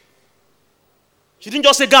 She didn't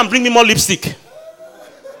just say, go and bring me more lipstick.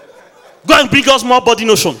 Go and bring us more body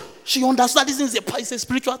lotion. She understood this is a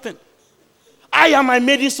spiritual thing. I am my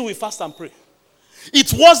maiden, so we fast and pray.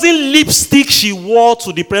 It wasn't lipstick she wore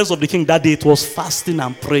to the presence of the king that day. It was fasting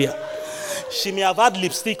and prayer. She may have had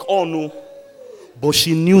lipstick on, no, but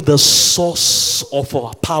she knew the source of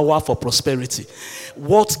her power for prosperity.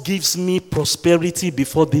 What gives me prosperity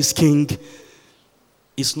before this king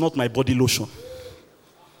is not my body lotion.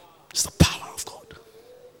 It's the power of God.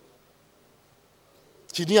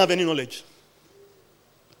 She didn't have any knowledge.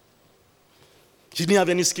 She didn't have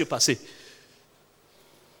any skill per se.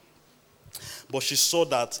 But she saw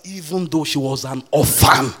that even though she was an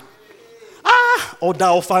orphan, other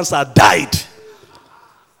orphans had died.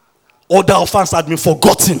 Other orphans had been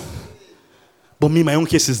forgotten. But me, my own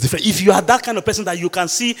case is different. If you are that kind of person that you can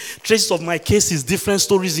see traces of my cases, different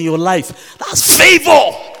stories in your life, that's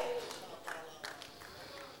favor.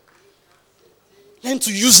 Learn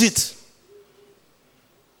to use it.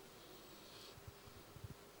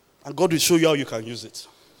 And God will show you how you can use it.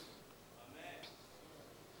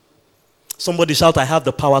 Somebody shout, I have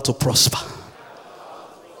the power to prosper.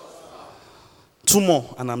 Two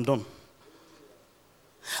more and I'm done.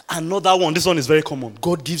 Another one, this one is very common.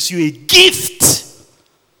 God gives you a gift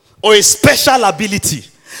or a special ability.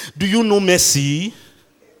 Do you know Messi?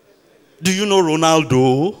 Do you know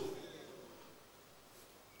Ronaldo?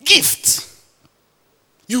 Gift.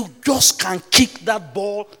 You just can kick that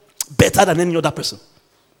ball better than any other person.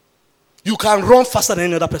 You can run faster than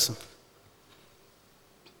any other person.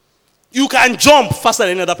 You can jump faster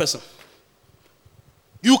than any other person.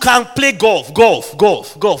 You can play golf.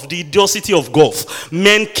 The idiocy of golf.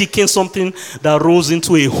 Men kicking something that rolls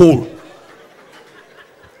into a hole.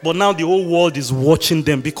 But now the whole world is watching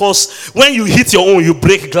them. Because when you hit your own, you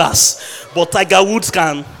break glass. But Tiger Woods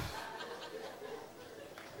can.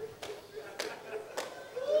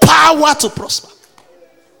 Power to prosper.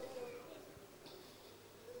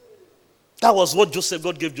 That was what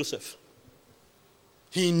God gave Joseph.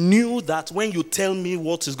 He knew that when you tell me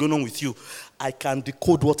what is going on with you, I can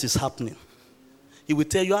decode what is happening. He will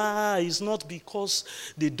tell you, it's not because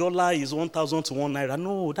the dollar is 1,000 to 1 naira.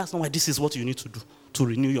 No, that's not why. This is what you need to do to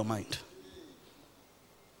renew your mind.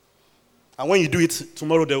 And when you do it,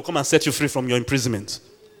 tomorrow they will come and set you free from your imprisonment.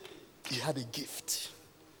 He had a gift.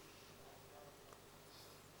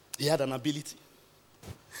 He had an ability.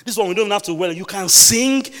 This one we don't have to well. You can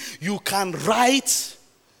sing, you can write,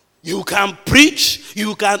 you can preach,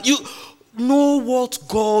 you know what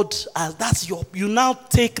God has. You now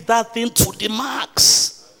take that thing to the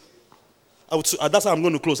max. That's how I'm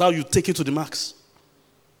going to close. How you take it to the max.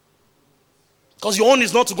 Because your own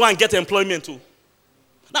is not to go and get employment too.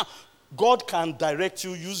 Now, God can direct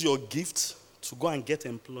you, use your gift to go and get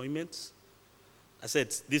employment. I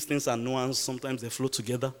said, these things are nuanced. Sometimes they flow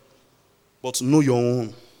together. But know your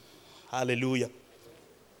own. Hallelujah.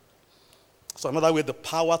 So another way the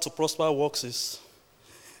power to prosper works is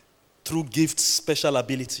through gifts, special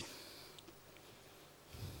ability.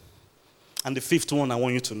 And the fifth one I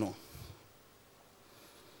want you to know.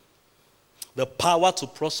 The power to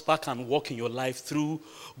prosper can work in your life through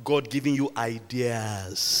God giving you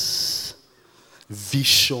ideas,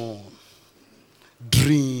 vision,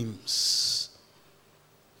 dreams.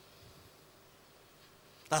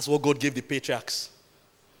 That's what God gave the patriarchs.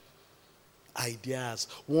 Ideas.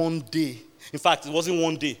 One day. In fact, it wasn't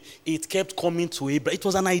one day. It kept coming to Abraham. It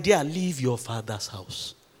was an idea. Leave your father's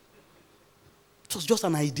house. It was just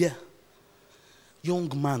an idea. Young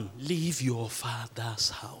man, leave your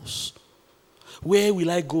father's house. Where will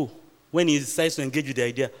I go? When he decides to engage with the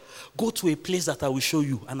idea, go to a place that I will show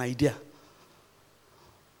you an idea.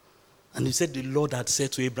 And he said the Lord had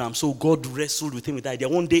said to Abraham. So God wrestled with him with the idea.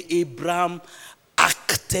 One day Abraham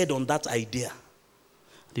acted on that idea.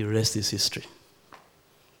 The rest is history.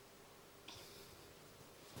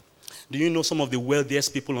 Do you know some of the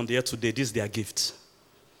wealthiest people on the earth today? This is their gift.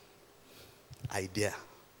 Idea.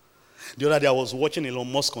 The other day I was watching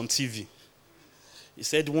Elon Musk on TV. He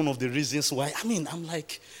said one of the reasons why, I'm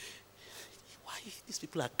like, why these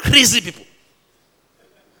people are crazy people?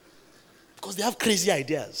 Because they have crazy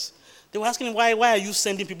ideas. They were asking him, why are you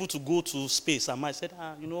sending people to go to space? And I said,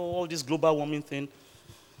 all this global warming thing.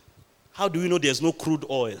 How do we know there's no crude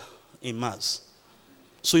oil in Mars?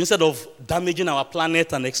 So instead of damaging our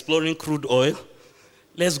planet and exploring crude oil,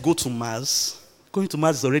 let's go to Mars. Going to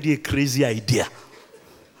Mars is already a crazy idea.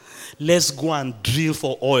 Let's go and drill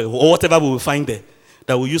for oil or whatever we will find there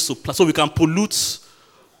that we use to so we can pollute.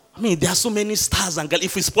 There are so many stars and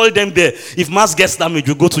if we spoil them there, if Mars gets damaged,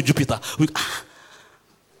 we go to Jupiter.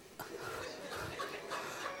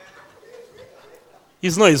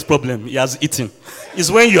 It's not his problem. He has eaten. It's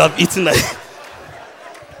when you have eaten that.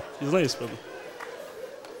 It's not his problem.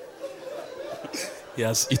 He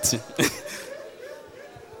has eaten.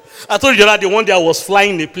 I told you that the one day I was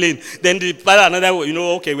flying a plane. Then the pilot another,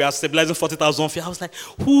 okay, we are stabilizing 40,000 feet. I was like,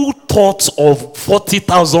 who thought of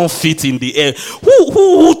 40,000 feet in the air?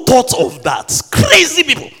 Who thought of that? Crazy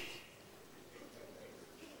people.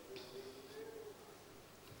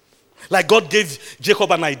 Like God gave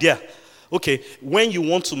Jacob an idea. Okay, when you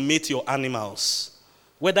want to mate your animals,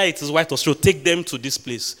 whether it is white or straw, take them to this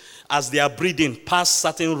place. As they are breeding, pass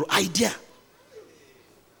certain idea.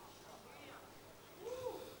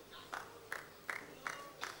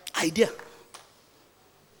 Idea.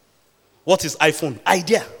 What is iPhone?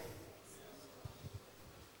 Idea.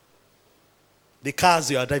 The cars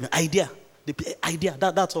you are driving, idea. Idea,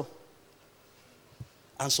 that's all.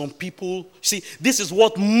 And some people, see, this is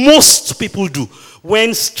what most people do.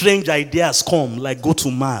 When strange ideas come, like go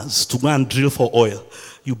to Mars to go and drill for oil,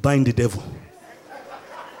 you bind the devil.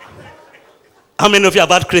 How many of you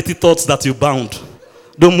have had creative thoughts that you bound?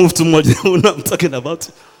 Don't move too much. You know what I'm talking about.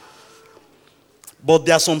 But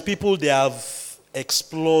there are some people, they have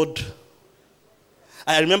explored.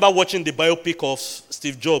 I remember watching the biopic of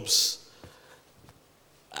Steve Jobs.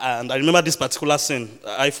 And I remember this particular scene,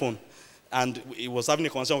 iPhone. And he was having a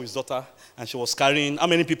conversation with his daughter, and she was carrying. How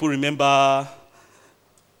many people remember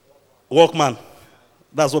Walkman?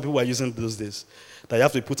 That's what people were using those days. That you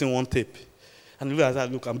have to put in one tape. And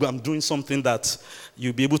look, I'm doing something that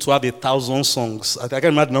you'll be able to have 1,000 songs. I can't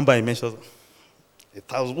remember the number I mentioned.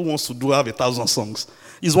 1,000. Who wants to have 1,000 songs?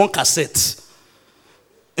 It's one cassette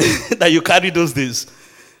that you carry those days.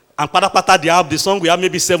 And pata, they have the song. We have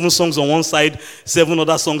maybe 7 songs on one side, 7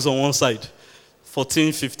 other songs on one side.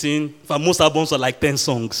 14, 15. For most albums are like 10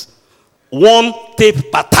 songs. One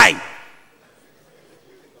tape per time.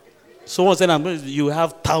 Someone said, you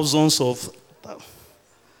have thousands of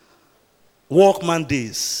Walkman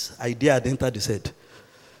days. Idea had entered his head.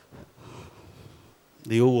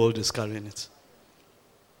 The whole world is carrying it.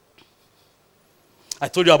 I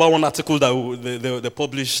told you about one article that they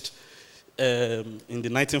published in the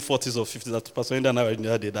 1940s or 50s that Pastor Enda and I were in the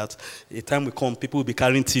other day, that a time will come, people will be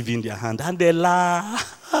carrying TV in their hand. And they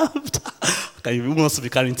laughed. Who wants to be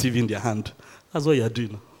carrying TV in their hand? That's what you're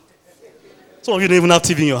doing. Some of you don't even have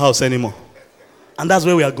TV in your house anymore. And that's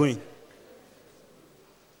where we are going.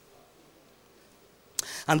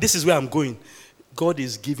 And this is where I'm going. God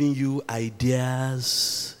is giving you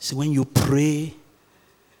ideas. See, when you pray,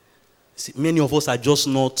 see, many of us are just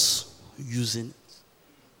not using it.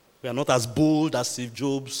 We are not as bold as Steve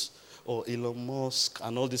Jobs or Elon Musk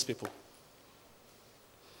and all these people.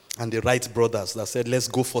 And the Wright brothers that said, let's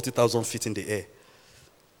go 40,000 feet in the air.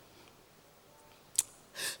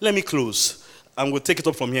 Let me close. And we'll take it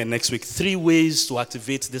up from here next week. 3 ways to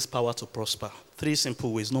activate this power to prosper. 3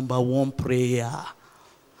 simple ways. Number 1, prayer.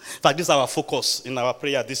 In fact, this is our focus in our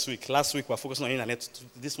prayer this week. Last week, we were focusing on internet.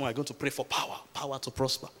 This one, we're going to pray for power to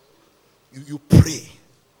prosper. You pray.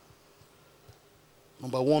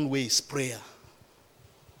 Number 1 way is prayer.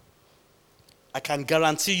 I can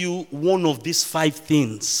guarantee you one of these 5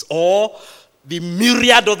 things, or the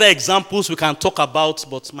myriad other examples we can talk about,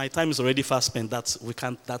 but my time is already fast spent.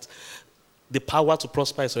 That the power to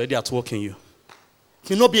prosper is already at work in you. It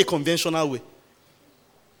may not be a conventional way.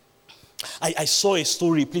 I saw a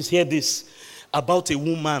story, please hear this, about a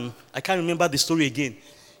woman. I can't remember the story again.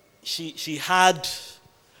 She had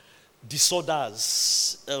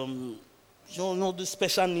disorders, the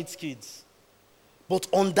special needs kids. But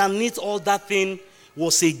underneath all that thing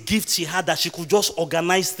was a gift she had that she could just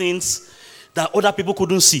organize things that other people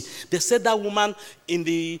couldn't see. They said that woman in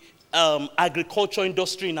the agriculture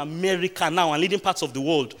industry in America now and leading parts of the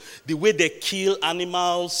world, the way they kill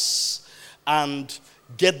animals and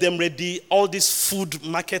get them ready, all these food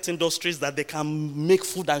market industries that they can make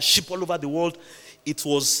food and ship all over the world, it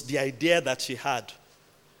was the idea that she had.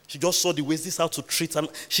 She just saw the ways this how to treat them.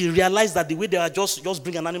 She realized that the way they are just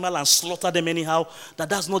bring an animal and slaughter them anyhow,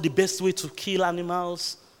 that's not the best way to kill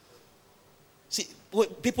animals. See,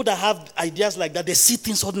 people that have ideas like that, they see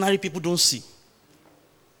things ordinary people don't see.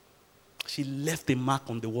 She left a mark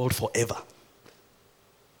on the world forever.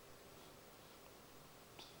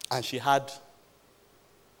 And she had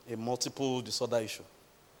a multiple disorder issue.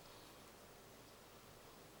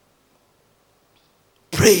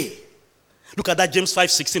 Pray. Look at that, James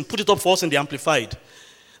 5:16. Put it up for us in the Amplified.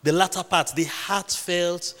 The latter part, the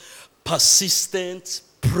heartfelt, persistent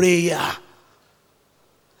prayer.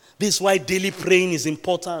 This is why daily praying is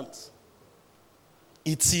important.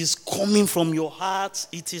 It is coming from your heart.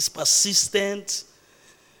 It is persistent.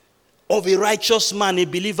 Of a righteous man, a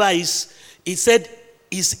believer is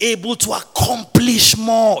able to accomplish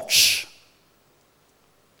much.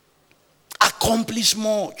 Accomplish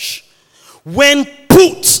much. When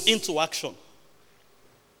put into action.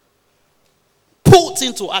 Put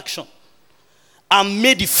into action. And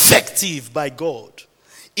made effective by God.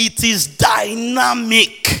 It is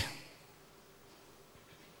dynamic.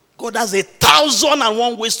 God has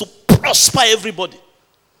 1,001 ways to prosper everybody.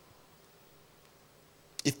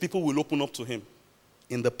 If people will open up to him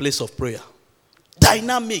in the place of prayer.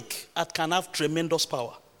 Dynamic and can have tremendous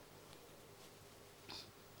power.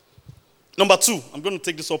 Number 2, I'm going to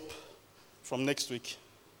take this up from next week.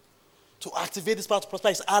 To activate this power to prosper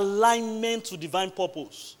is alignment to divine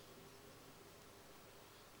purpose.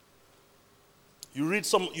 You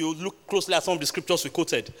look closely at some of the scriptures we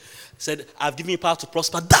quoted. It said, I've given you power to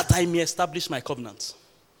prosper that I may establish my covenant.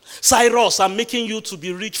 Cyrus, I'm making you to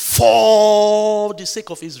be rich for the sake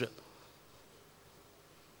of Israel.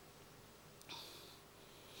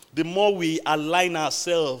 The more we align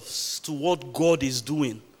ourselves to what God is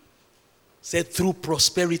doing, said through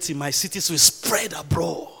prosperity, my cities will spread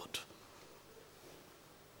abroad.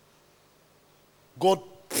 God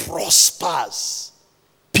prospers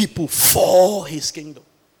people for his kingdom.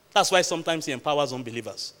 That's why sometimes he empowers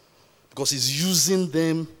unbelievers. Because he's using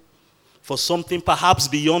them for something perhaps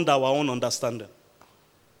beyond our own understanding.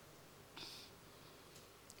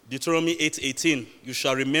 Deuteronomy 8:18, you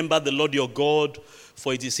shall remember the Lord your God,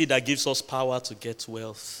 for it is he that gives us power to get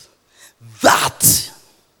wealth, that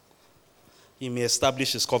he may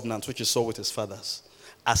establish his covenant, which he saw with his fathers,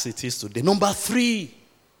 as it is today. Number 3,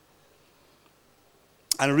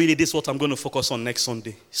 and really this is what I'm going to focus on next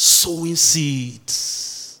Sunday, sowing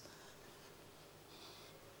seeds.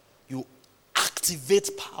 You activate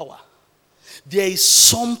power. There is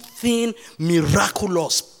something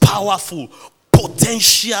miraculous, powerful,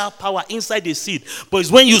 potential power inside the seed. But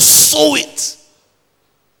it's when you sow it.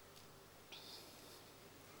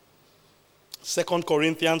 2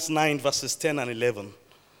 Corinthians 9 verses 10 and 11.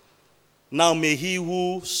 Now may he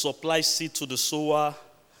who supplies seed to the sower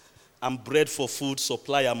and bread for food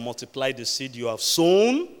supply and multiply the seed you have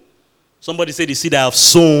sown. Somebody say the seed I have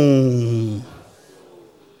sown.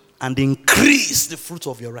 And increase the fruit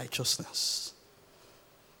of your righteousness.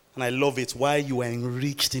 And I love it. Why you are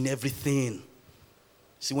enriched in everything.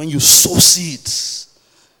 See, when you sow seeds,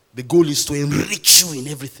 the goal is to enrich you in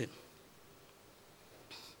everything.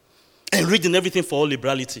 Enrich in everything for all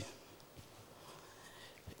liberality.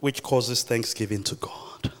 Which causes thanksgiving to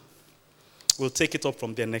God. We'll take it up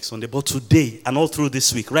from there next Sunday. But today and all through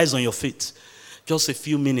this week, rise on your feet. Just a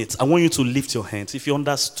few minutes. I want you to lift your hands. If you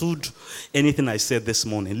understood anything I said this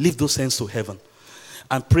morning, lift those hands to heaven.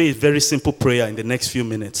 And pray a very simple prayer in the next few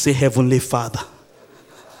minutes. Say, Heavenly Father,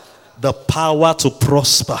 the power to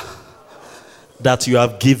prosper that you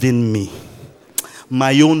have given me,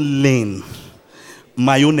 my own lane,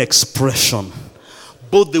 my own expression,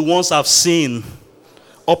 both the ones I've seen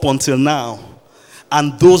up until now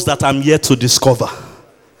and those that I'm yet to discover.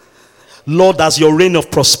 Lord, as your reign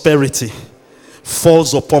of prosperity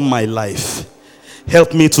falls upon my life,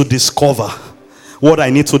 help me to discover what I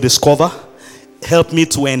need to discover. Help me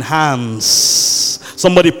to enhance.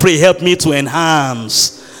 Somebody pray, help me to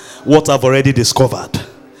enhance what I've already discovered.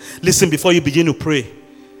 Listen, before you begin to pray,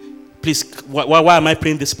 please, why am I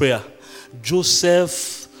praying this prayer?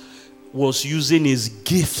 Joseph was using his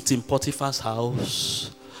gift in Potiphar's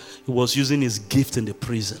house. He was using his gift in the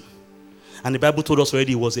prison. And the Bible told us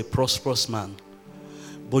already he was a prosperous man.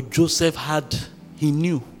 But Joseph he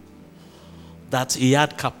knew that he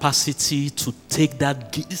had capacity to take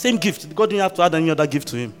that gift, the same gift. God didn't have to add any other gift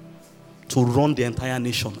to him, to run the entire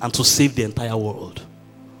nation and to save the entire world.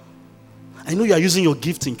 I know you are using your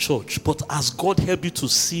gift in church, but has God helped you to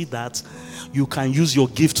see that you can use your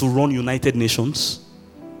gift to run United Nations?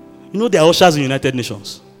 You know there are ushers in United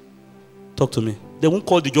Nations. Talk to me. They won't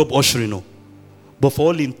call the job ushering, no. But for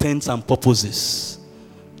all intents and purposes,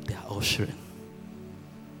 they are ushering.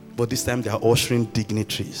 But this time they are ushering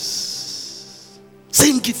dignitaries.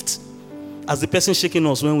 Same gift as the person shaking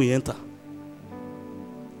us when we enter.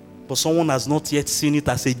 But someone has not yet seen it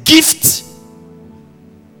as a gift.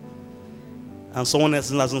 And someone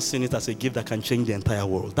else hasn't seen it as a gift that can change the entire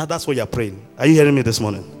world. That's what you're praying. Are you hearing me this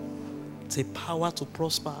morning? It's a power to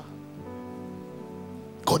prosper.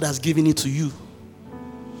 God has given it to you.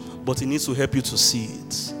 But he needs to help you to see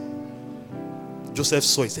it. Joseph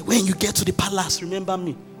saw it. He said, when you get to the palace, remember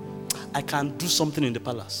me. I can do something in the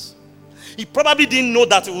palace. He probably didn't know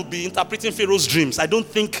that he would be interpreting Pharaoh's dreams. I don't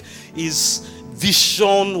think his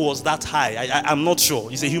vision was that high. I'm not sure.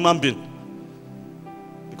 He's a human being.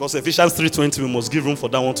 Because Ephesians 3:20, we must give room for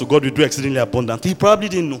that one. To God we do exceedingly abundant. He probably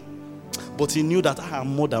didn't know. But he knew that I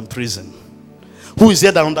am more than prison. Who is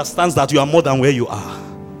here that understands that you are more than where you are?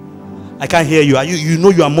 I can't hear you. You know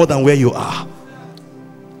you are more than where you are.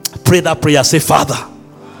 Pray that prayer. Say, Father,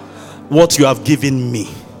 what you have given me,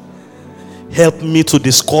 help me to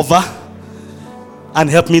discover and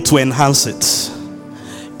help me to enhance it.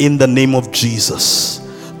 In the name of Jesus.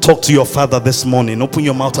 Talk to your Father this morning. Open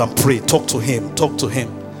your mouth and pray. Talk to him. Talk to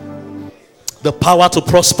him. The power to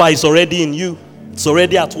prosper is already in you. It's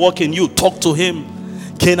already at work in you. Talk to him.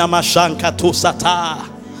 Talk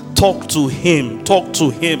to him. Talk to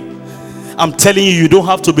him. I'm telling you, you don't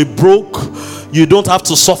have to be broke. You don't have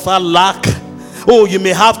to suffer lack. Oh, you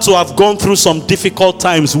may have to have gone through some difficult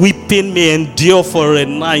times. Weeping may endure for a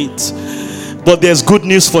night. But there's good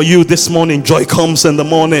news for you this morning. Joy comes in the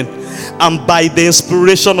morning. And by the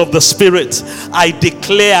inspiration of the Spirit, I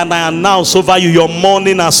declare and I announce over you, your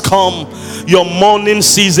morning has come. Your morning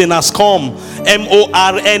season has come.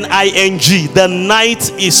 MORNING. The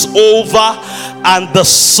night is over and the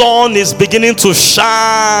sun is beginning to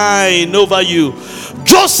shine over you.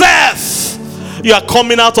 Joseph, you are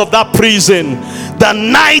coming out of that prison. The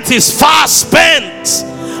night is far spent.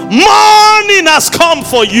 Morning has come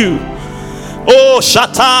for you. Oh,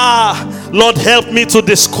 Shatta, Lord, help me to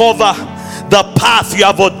discover the path you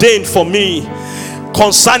have ordained for me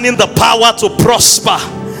concerning the power to prosper.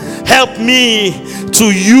 Help me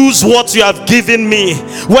to use what you have given me,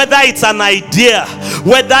 whether it's an idea,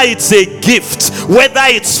 whether it's a gift, whether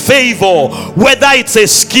it's favor, whether it's a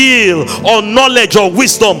skill or knowledge or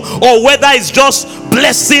wisdom, or whether it's just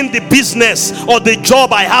blessing the business or the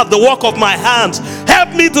job I have, the work of my hands.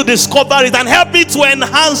 Help me to discover it and help me to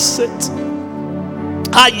enhance it.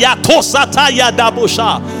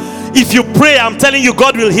 If you pray, I'm telling you,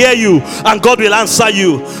 God will hear you and God will answer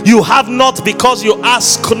you. You have not because you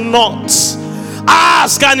ask not.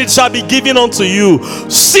 Ask and it shall be given unto you.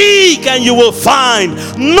 Seek and you will find.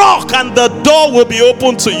 Knock and the door will be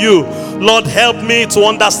open to you. Lord, help me to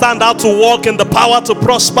understand how to walk in the power to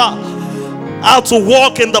prosper. How to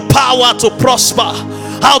walk in the power to prosper.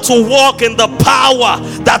 How to walk in the power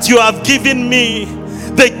that you have given me.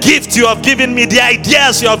 The gift you have given me, the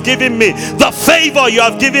ideas you have given me, the favor you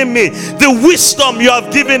have given me, the wisdom you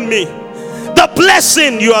have given me, the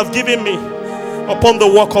blessing you have given me upon the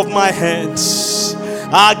work of my hands.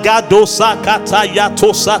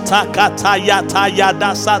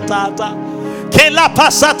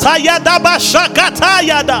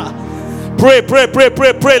 Pray, pray, pray,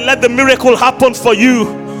 pray, pray. Let the miracle happen for you.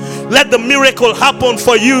 Let the miracle happen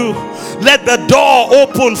for you. Let the door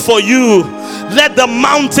open for you. Let the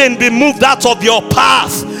mountain be moved out of your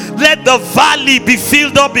path. Let the valley be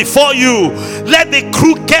filled up before you. Let the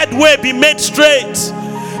crooked way be made straight.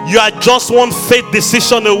 You are just one faith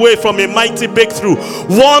decision away from a mighty breakthrough.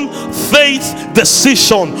 One faith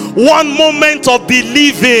decision. One moment of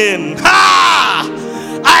believing.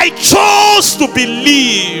 I chose to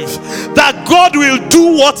believe that God will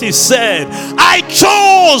do what he said. I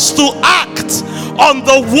chose to act on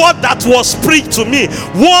the word that was preached to me.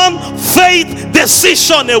 One faith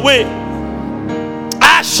decision away.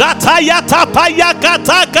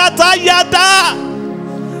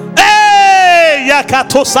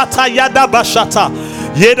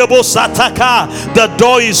 The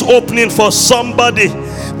door is opening for somebody.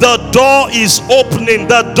 The door is opening.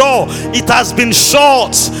 The door, it has been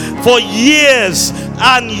shut for years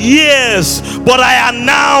and years, but I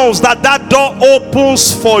announce that that door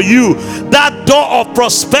opens for you. That door of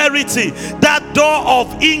prosperity, that door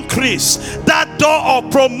of increase, that door of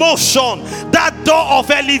promotion, that door of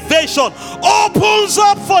elevation opens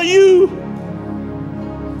up for you.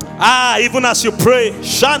 Even as you pray,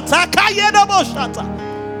 Shanta Kayedabo Shata.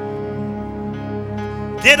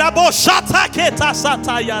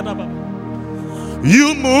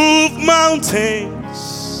 You move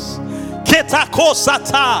mountains.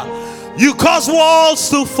 You cause walls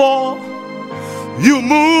to fall. You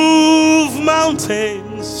move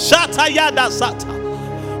mountains.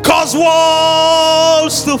 Cause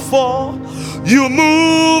walls to fall. You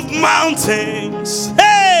move mountains.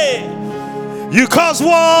 Hey! You cause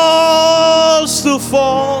walls to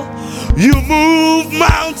fall. You move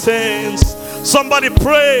mountains. Somebody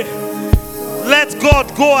pray. Let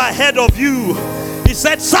God go ahead of you. He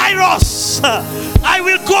said, Cyrus, I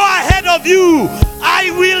will go ahead of you.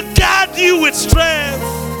 I will guard you with strength.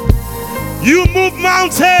 You move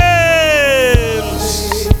mountains.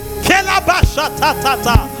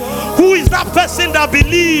 Who is that person that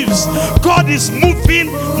believes God is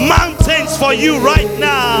moving mountains for you right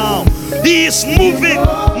now? He is moving.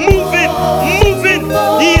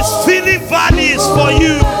 He is filling valleys for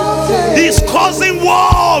you. He is causing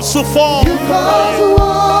walls to fall.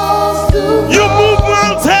 You move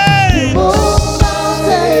mountains.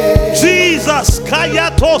 Jesus,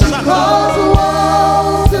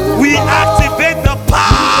 we activate the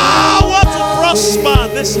power to prosper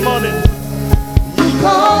this morning.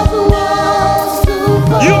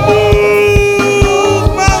 You move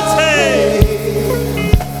mountains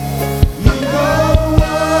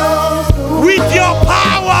with your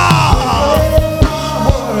power.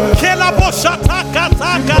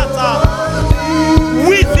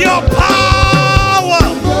 With your power.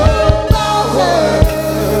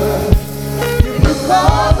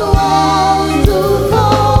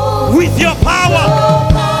 With your power.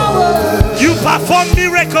 You perform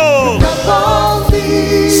miracles.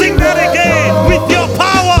 Sing that again. With your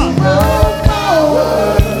power.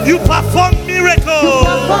 You perform miracles.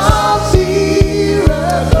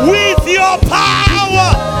 With your power.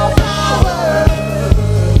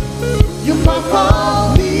 You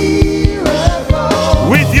perform miracles.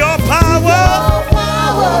 With your power.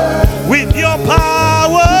 With your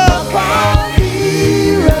power.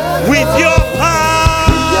 With your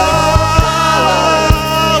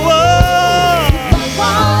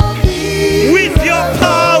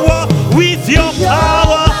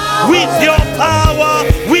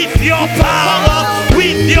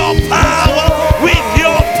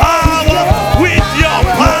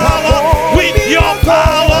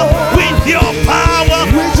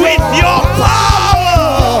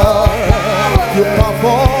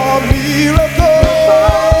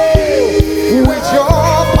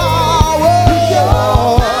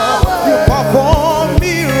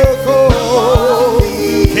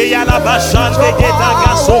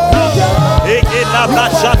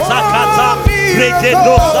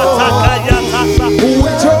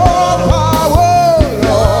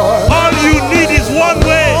all you need is one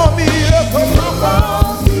way.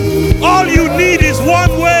 All you need is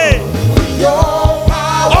one way.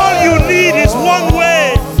 All you need is one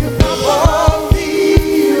way.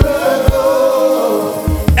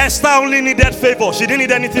 Esther only needed favor. She didn't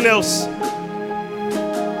need anything else.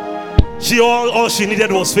 All she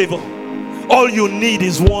needed was favor. All you need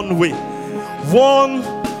is one way. One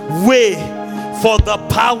way for the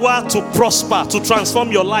power to prosper, to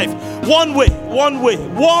transform your life. One way, one way,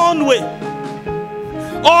 one way.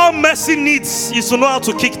 All Mercy needs is to know how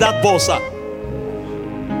to kick that ball, sir.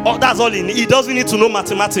 Oh, that's all he needs. He doesn't need to know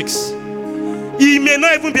mathematics. He may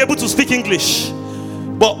not even be able to speak English.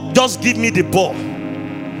 But just give me the ball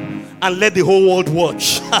and let the whole world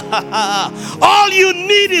watch. All you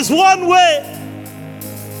need is one way.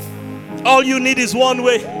 All you need is one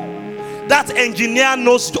way. That engineer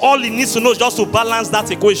knows all he needs to know is just to balance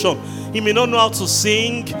that equation. He may not know how to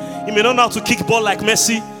sing. He may not know how to kick ball like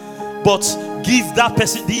Messi. But give that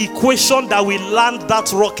person the equation that will land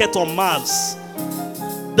that rocket on Mars.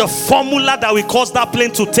 The formula that will cause that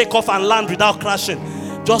plane to take off and land without crashing.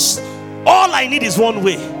 Just all I need is one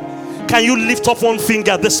way. Can you lift up one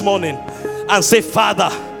finger this morning and say, Father?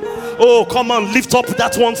 Oh, come on, lift up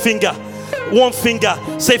that one finger. One finger.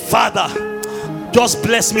 Say, Father, just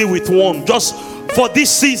bless me with one. Just for this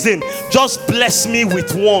season, just bless me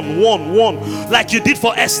with one. Like you did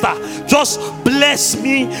for Esther. Just bless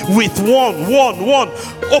me with one.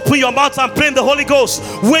 Open your mouth and pray in the Holy Ghost.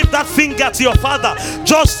 Wave that finger to your Father.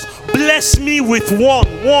 Just Bless me with one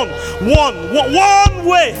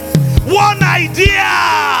way, one idea.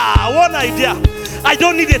 I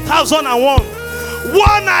don't need 1,001.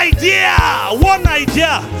 One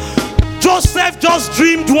idea. Joseph just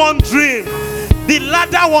dreamed one dream. The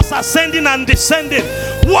ladder was ascending and descending.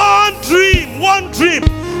 One dream, one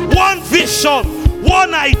vision,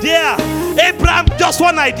 one idea. Abraham, just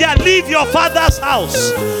one idea. Leave your father's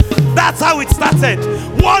house. That's how it started.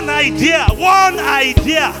 One idea. One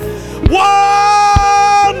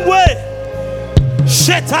way.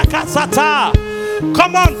 Shetakasata.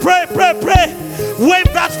 Come on, pray.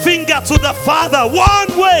 Wave that finger to the Father.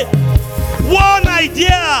 One way. One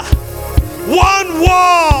idea. One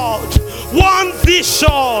word. One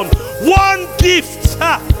vision. One gift.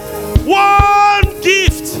 One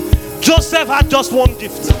gift. Joseph had just one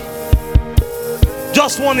gift.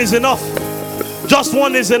 Just one is enough. Just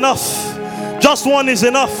one.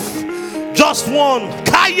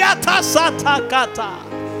 Kayata satakata.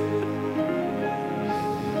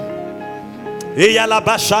 Eyala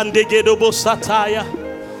bashande gedobo sataya.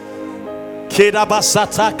 Keda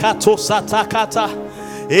basata kato satakata.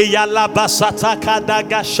 Eyala basata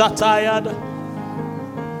kadaga shatayada.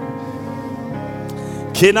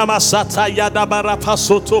 Kena masata yada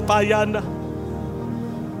barapasoto payanda.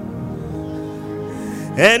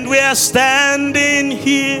 And we are standing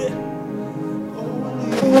here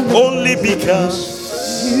only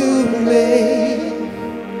because you made.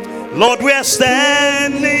 Lord, we are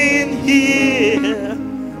standing here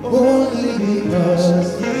only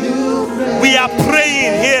because you made. We are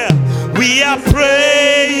praying here. We are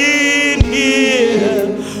praying here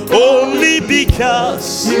only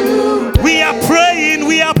because we are praying.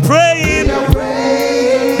 We are praying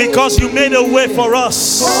because you made a way for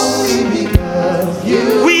us.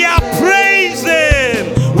 We are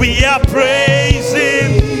praising. We are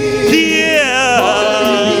praising here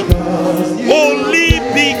only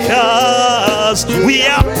because we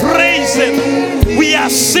are praising. We are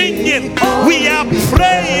singing. We are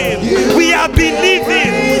praying. We are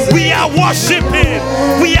believing. We are worshiping.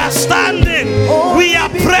 We are standing. We are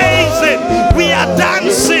praising. We are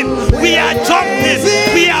dancing. We are jumping.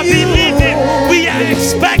 We are believing. We are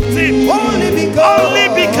expecting. Only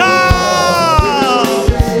because.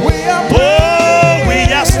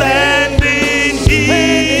 We are standing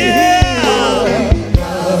here.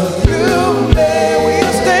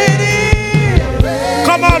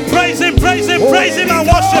 Come on, praise him and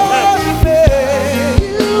worship him.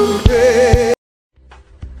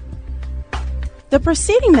 The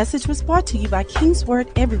preceding message was brought to you by King's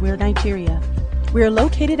Word Everywhere, Nigeria. We are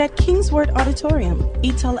located at King's Word Auditorium,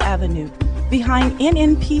 Etal Avenue, behind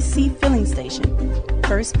NNPC Filling Station,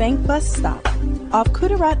 First Bank Bus Stop, off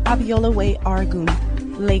Kudirat Abiola Way, Oregun,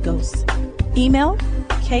 Lagos. Email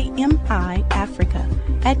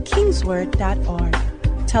kmiafrica@kingsword.org.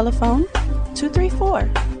 Telephone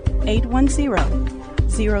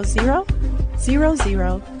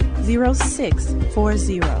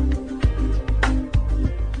 234-810-00000640.